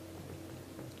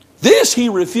 This he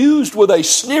refused with a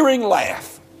sneering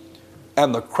laugh,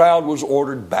 and the crowd was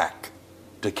ordered back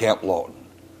to Camp Lawton.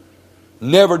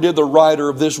 Never did the writer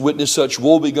of this witness such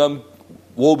woebegone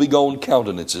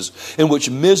countenances in which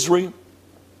misery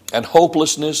and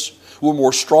hopelessness were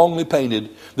more strongly painted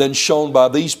than shown by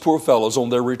these poor fellows on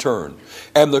their return.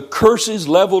 And the curses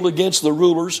leveled against the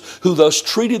rulers who thus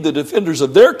treated the defenders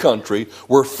of their country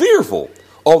were fearful,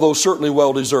 although certainly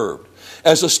well deserved.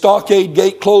 As the stockade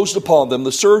gate closed upon them,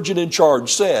 the surgeon in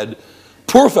charge said,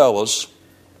 "Poor fellows,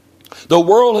 the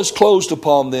world has closed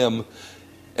upon them,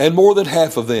 and more than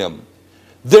half of them.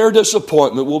 Their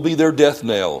disappointment will be their death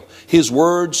knell." His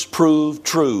words proved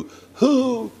true.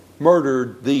 Who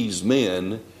murdered these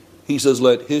men? He says,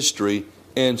 let history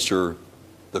answer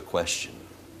the question.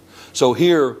 So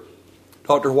here,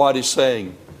 Dr. White is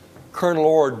saying, Colonel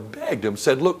Ord begged him,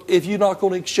 said, look, if you're not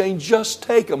going to exchange, just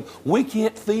take them. We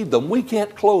can't feed them. We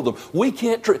can't clothe them. We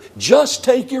can't just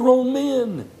take your own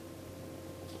men.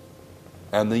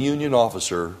 And the Union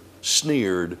officer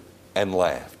sneered and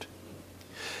laughed.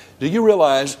 Do you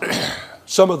realize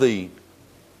some of the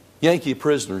Yankee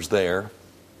prisoners there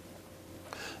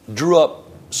drew up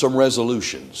some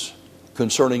resolutions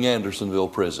concerning Andersonville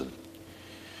prison?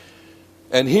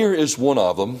 And here is one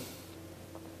of them,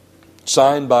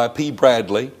 signed by P.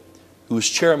 Bradley, who is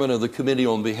chairman of the committee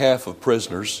on behalf of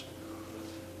prisoners.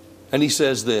 And he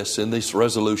says this in this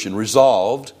resolution: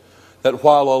 resolved that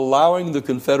while allowing the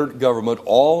Confederate government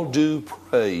all due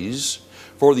praise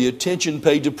for the attention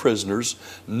paid to prisoners,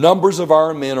 numbers of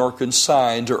our men are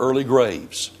consigned to early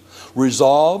graves.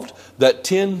 Resolved that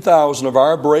 10,000 of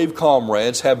our brave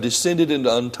comrades have descended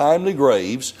into untimely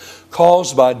graves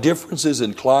caused by differences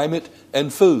in climate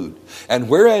and food. And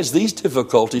whereas these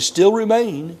difficulties still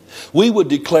remain, we would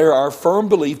declare our firm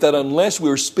belief that unless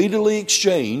we are speedily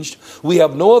exchanged, we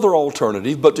have no other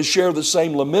alternative but to share the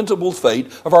same lamentable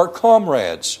fate of our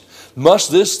comrades.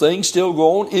 Must this thing still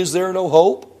go on? Is there no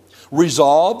hope?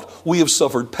 Resolved, we have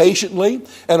suffered patiently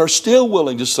and are still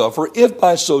willing to suffer if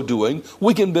by so doing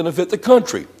we can benefit the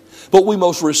country. But we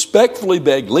most respectfully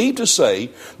beg leave to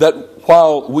say that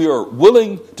while we are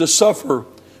willing to suffer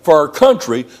for our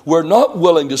country, we're not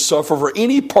willing to suffer for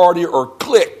any party or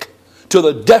clique to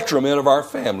the detriment of our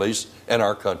families and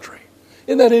our country.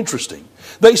 Isn't that interesting?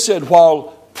 They said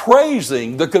while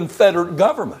praising the Confederate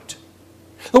government.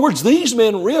 In other words, these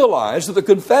men realized that the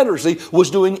Confederacy was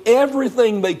doing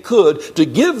everything they could to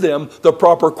give them the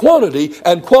proper quantity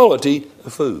and quality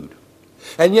of food.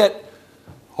 And yet,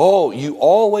 you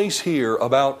always hear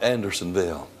about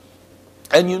Andersonville.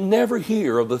 And you never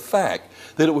hear of the fact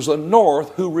that it was the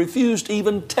North who refused to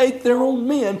even take their own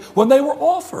men when they were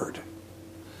offered.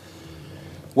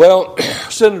 Well,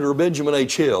 Senator Benjamin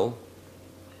H. Hill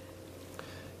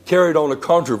carried on a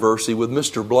controversy with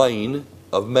Mr. Blaine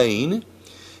of Maine.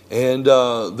 And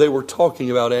they were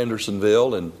talking about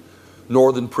Andersonville, and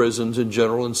northern prisons in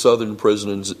general and southern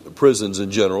prisons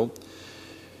in general.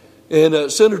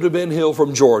 And Senator Ben Hill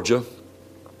from Georgia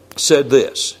said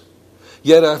this: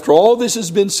 "Yet after all this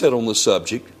has been said on the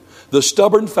subject, the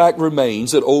stubborn fact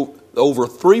remains that over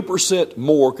 3%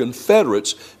 more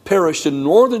Confederates perished in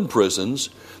northern prisons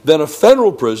than of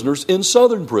federal prisoners in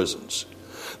southern prisons.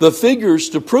 The figures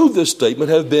to prove this statement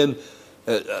have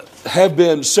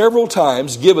been several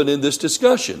times given in this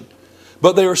discussion,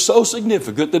 but they are so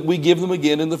significant that we give them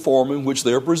again in the form in which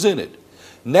they are presented.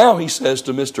 Now," he says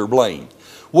to Mr. Blaine,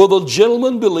 "will the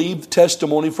gentleman believe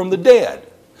testimony from the dead?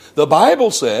 The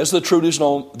Bible says the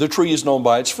tree is known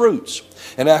by its fruits.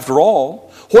 And after all,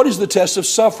 what is the test of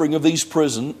suffering of these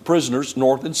prisoners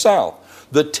north and south?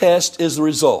 The test is the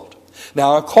result.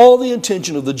 Now I call the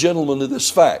attention of the gentleman to this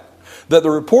fact, that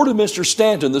the report of Mr.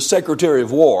 Stanton, the Secretary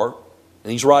of War,"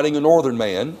 and he's writing a northern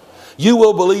man, "you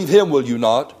will believe him, will you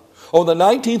not? On the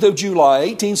 19th of July,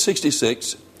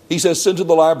 1866, he says, send to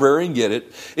the library and get it,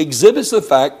 exhibits the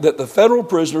fact that the federal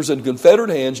prisoners in Confederate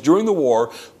hands during the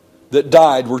war that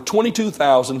died were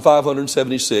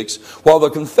 22,576, while the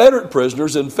Confederate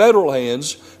prisoners in federal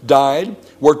hands died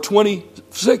were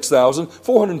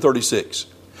 26,436.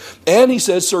 And he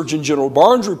says, Surgeon General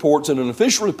Barnes reports in an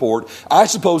official report, I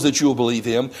suppose that you will believe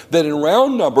him, that in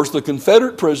round numbers the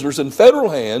Confederate prisoners in federal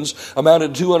hands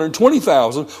amounted to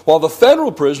 220,000, while the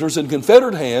federal prisoners in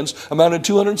Confederate hands amounted to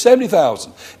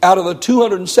 270,000. Out of the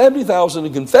 270,000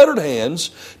 in Confederate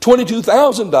hands,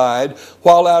 22,000 died,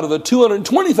 while out of the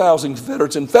 220,000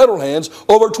 Confederates in federal hands,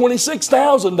 over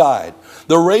 26,000 died.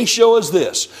 The ratio is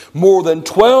this: more than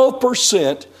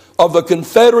 12% of the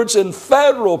Confederates in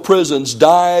federal prisons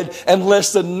died, and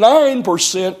less than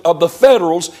 9% of the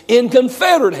Federals in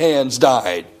Confederate hands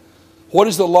died. What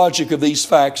is the logic of these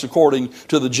facts according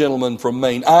to the gentleman from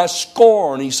Maine? I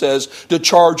scorn, he says, to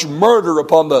charge murder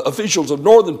upon the officials of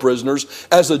northern prisoners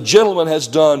as the gentleman has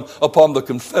done upon the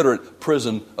Confederate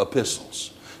prison epistles.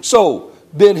 So,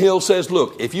 Ben Hill says,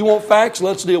 look, if you want facts,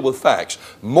 let's deal with facts.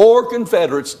 More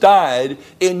Confederates died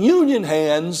in Union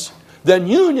hands than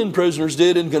Union prisoners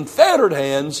did in Confederate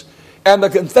hands, and the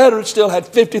Confederates still had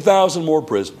 50,000 more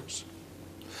prisoners.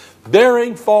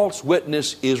 Bearing false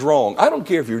witness is wrong. I don't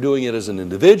care if you're doing it as an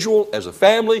individual, as a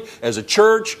family, as a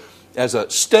church, as a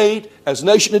state, as a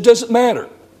nation. It doesn't matter.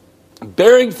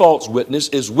 Bearing false witness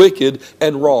is wicked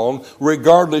and wrong,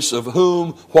 regardless of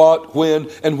whom, what, when,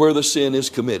 and where the sin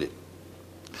is committed.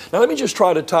 Now let me just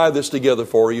try to tie this together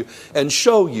for you and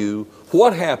show you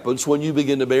what happens when you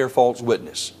begin to bear false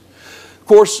witness. Of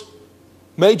course,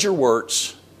 Major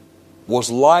Wirtz was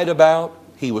lied about.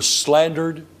 He was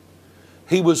slandered.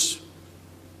 He was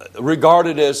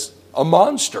regarded as a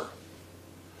monster.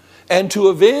 And to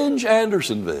avenge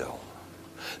Andersonville,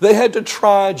 they had to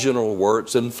try General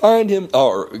Wirtz and find him,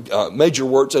 or Major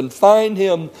Wirtz, and find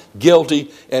him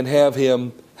guilty and have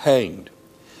him hanged.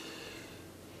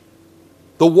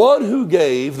 The one who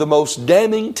gave the most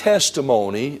damning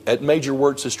testimony at Major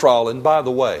Wirtz's trial, and by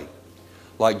the way,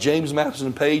 like James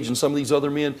Madison Page and some of these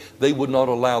other men, they would not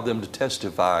allow them to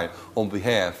testify on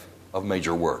behalf of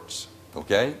Major Wirtz.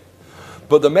 Okay?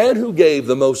 But the man who gave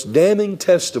the most damning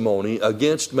testimony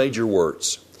against Major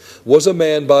Wirtz was a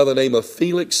man by the name of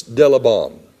Felix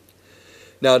Delabaume.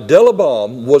 Now,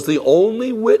 Delabaume was the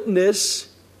only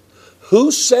witness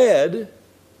who said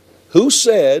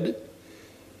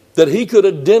that he could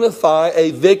identify a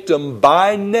victim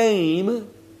by name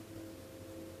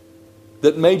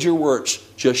that Major Wirtz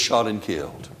just shot and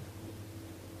killed.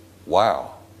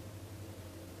 Wow.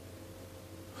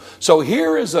 So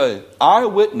here is an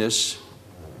eyewitness.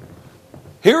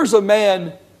 Here's a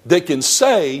man that can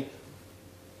say,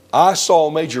 I saw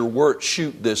Major Wirtz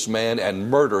shoot this man and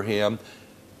murder him,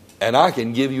 and I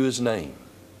can give you his name.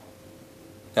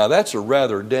 Now that's a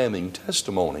rather damning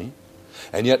testimony.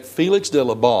 And yet Felix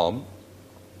Delabaume,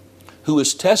 who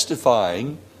is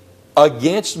testifying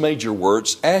against Major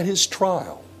Wirtz at his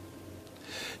trial.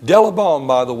 Delabaume,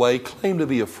 by the way, claimed to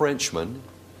be a Frenchman,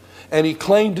 and he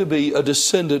claimed to be a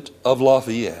descendant of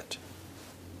Lafayette.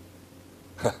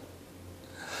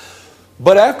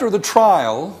 But after the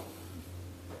trial,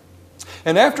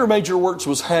 and after Major Wirtz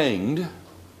was hanged,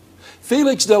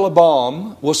 Felix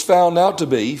Delabaume was found out to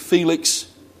be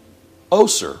Felix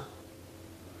Oser.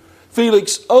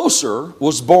 Felix Oser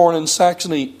was born in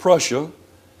Saxony, Prussia,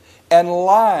 and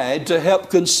lied to help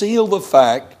conceal the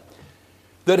fact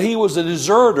that he was a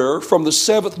deserter from the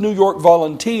 7th New York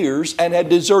Volunteers and had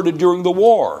deserted during the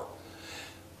war.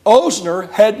 Oser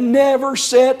had never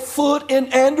set foot in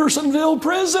Andersonville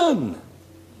prison.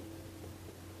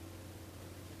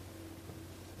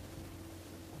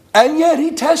 And yet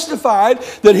he testified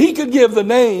that he could give the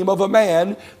name of a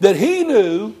man that he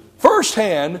knew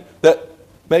firsthand that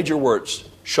Major Wirtz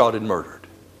shot and murdered.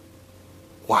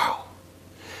 Wow.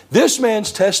 This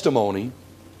man's testimony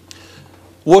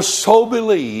was so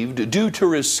believed due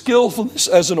to his skillfulness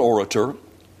as an orator.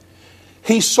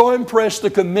 He so impressed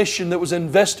the commission that was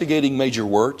investigating Major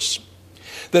Wirtz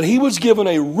that he was given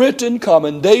a written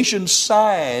commendation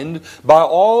signed by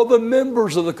all the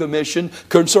members of the commission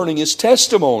concerning his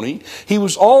testimony. He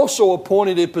was also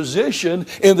appointed a position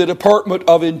in the Department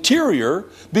of Interior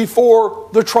before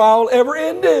the trial ever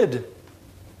ended.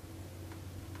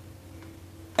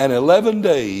 And 11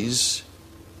 days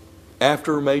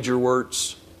after Major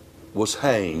Wirtz was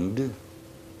hanged,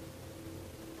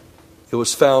 it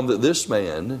was found that this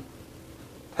man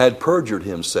had perjured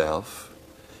himself.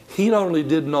 He not only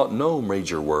did not know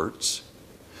Major Wirtz,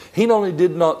 he not only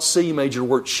did not see Major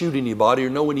Wirtz shoot anybody or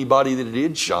know anybody that he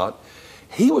had shot,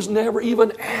 he was never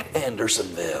even at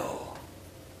Andersonville.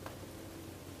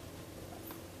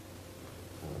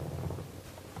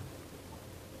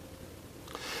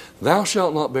 Thou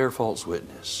shalt not bear false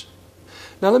witness.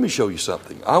 Now let me show you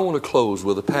something. I want to close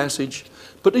with a passage,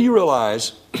 but do you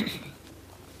realize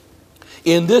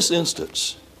in this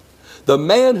instance, the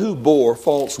man who bore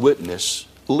false witness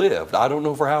lived. I don't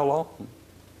know for how long.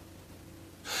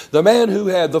 The man who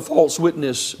had the false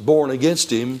witness borne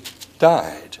against him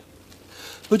died.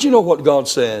 But you know what God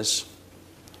says?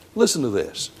 Listen to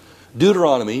this.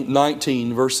 Deuteronomy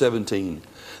 19 verse 17.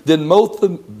 Then both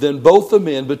the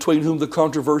men between whom the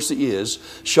controversy is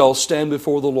shall stand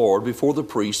before the Lord, before the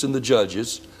priests and the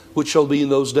judges, which shall be in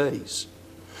those days.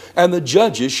 And the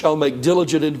judges shall make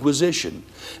diligent inquisition.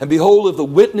 And behold, if the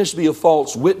witness be a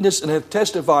false witness, and hath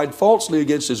testified falsely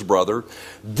against his brother,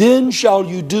 then shall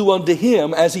you do unto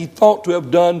him as he thought to have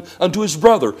done unto his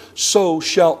brother. So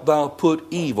shalt thou put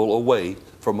evil away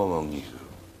from among you.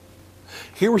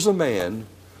 Here was a man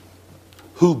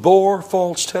who bore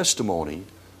false testimony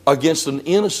against an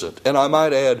innocent, and I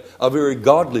might add, a very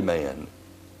godly man,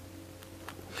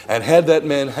 and had that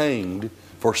man hanged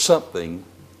for something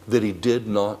that he did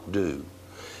not do.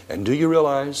 And do you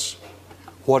realize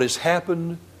what has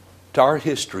happened to our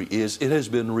history is it has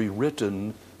been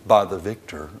rewritten by the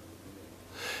victor.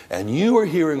 And you are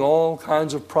hearing all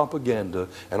kinds of propaganda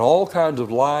and all kinds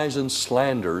of lies and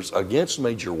slanders against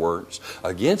Major Wirtz,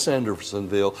 against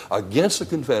Andersonville, against the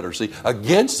Confederacy,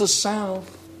 against the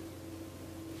South.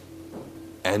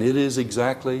 And it is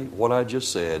exactly what I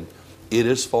just said. It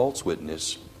is false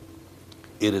witness.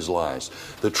 It is lies.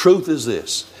 The truth is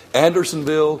this.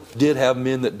 Andersonville did have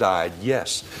men that died.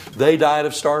 Yes, they died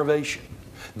of starvation.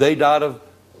 They died of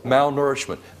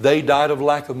malnourishment. They died of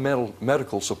lack of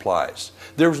medical supplies.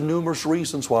 There's numerous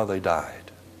reasons why they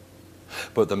died.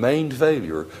 But the main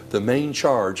failure, the main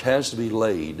charge has to be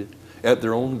laid at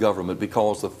their own government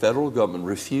because the federal government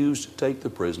refused to take the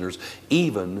prisoners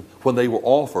even when they were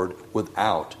offered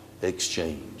without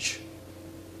exchange.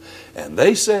 And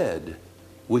they said,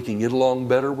 we can get along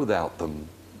better without them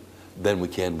than we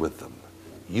can with them.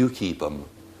 You keep them,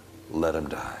 let them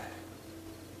die.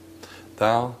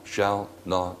 Thou shalt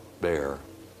not bear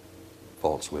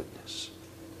false witness.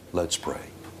 Let's pray.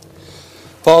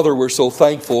 Father, we're so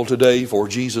thankful today for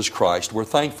Jesus Christ. We're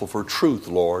thankful for truth,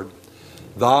 Lord.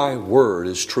 Thy word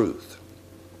is truth.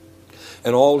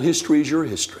 And all history is your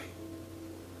history.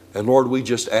 And Lord, we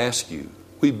just ask you,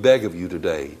 we beg of you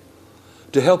today,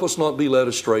 to help us not be led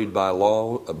astray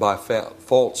by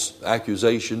false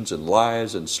accusations and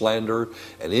lies and slander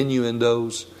and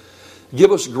innuendos.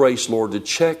 Give us grace, Lord, to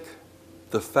check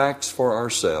the facts for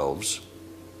ourselves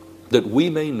that we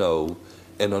may know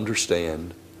and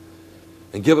understand.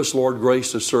 And give us, Lord,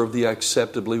 grace to serve Thee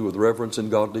acceptably with reverence and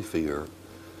godly fear.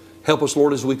 Help us,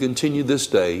 Lord, as we continue this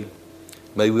day.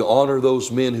 May we honor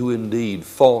those men who indeed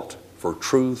fought for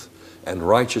truth and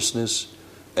righteousness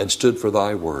and stood for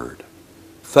Thy word.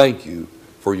 Thank you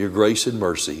for your grace and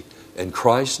mercy. In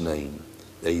Christ's name,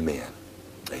 amen.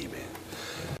 Amen.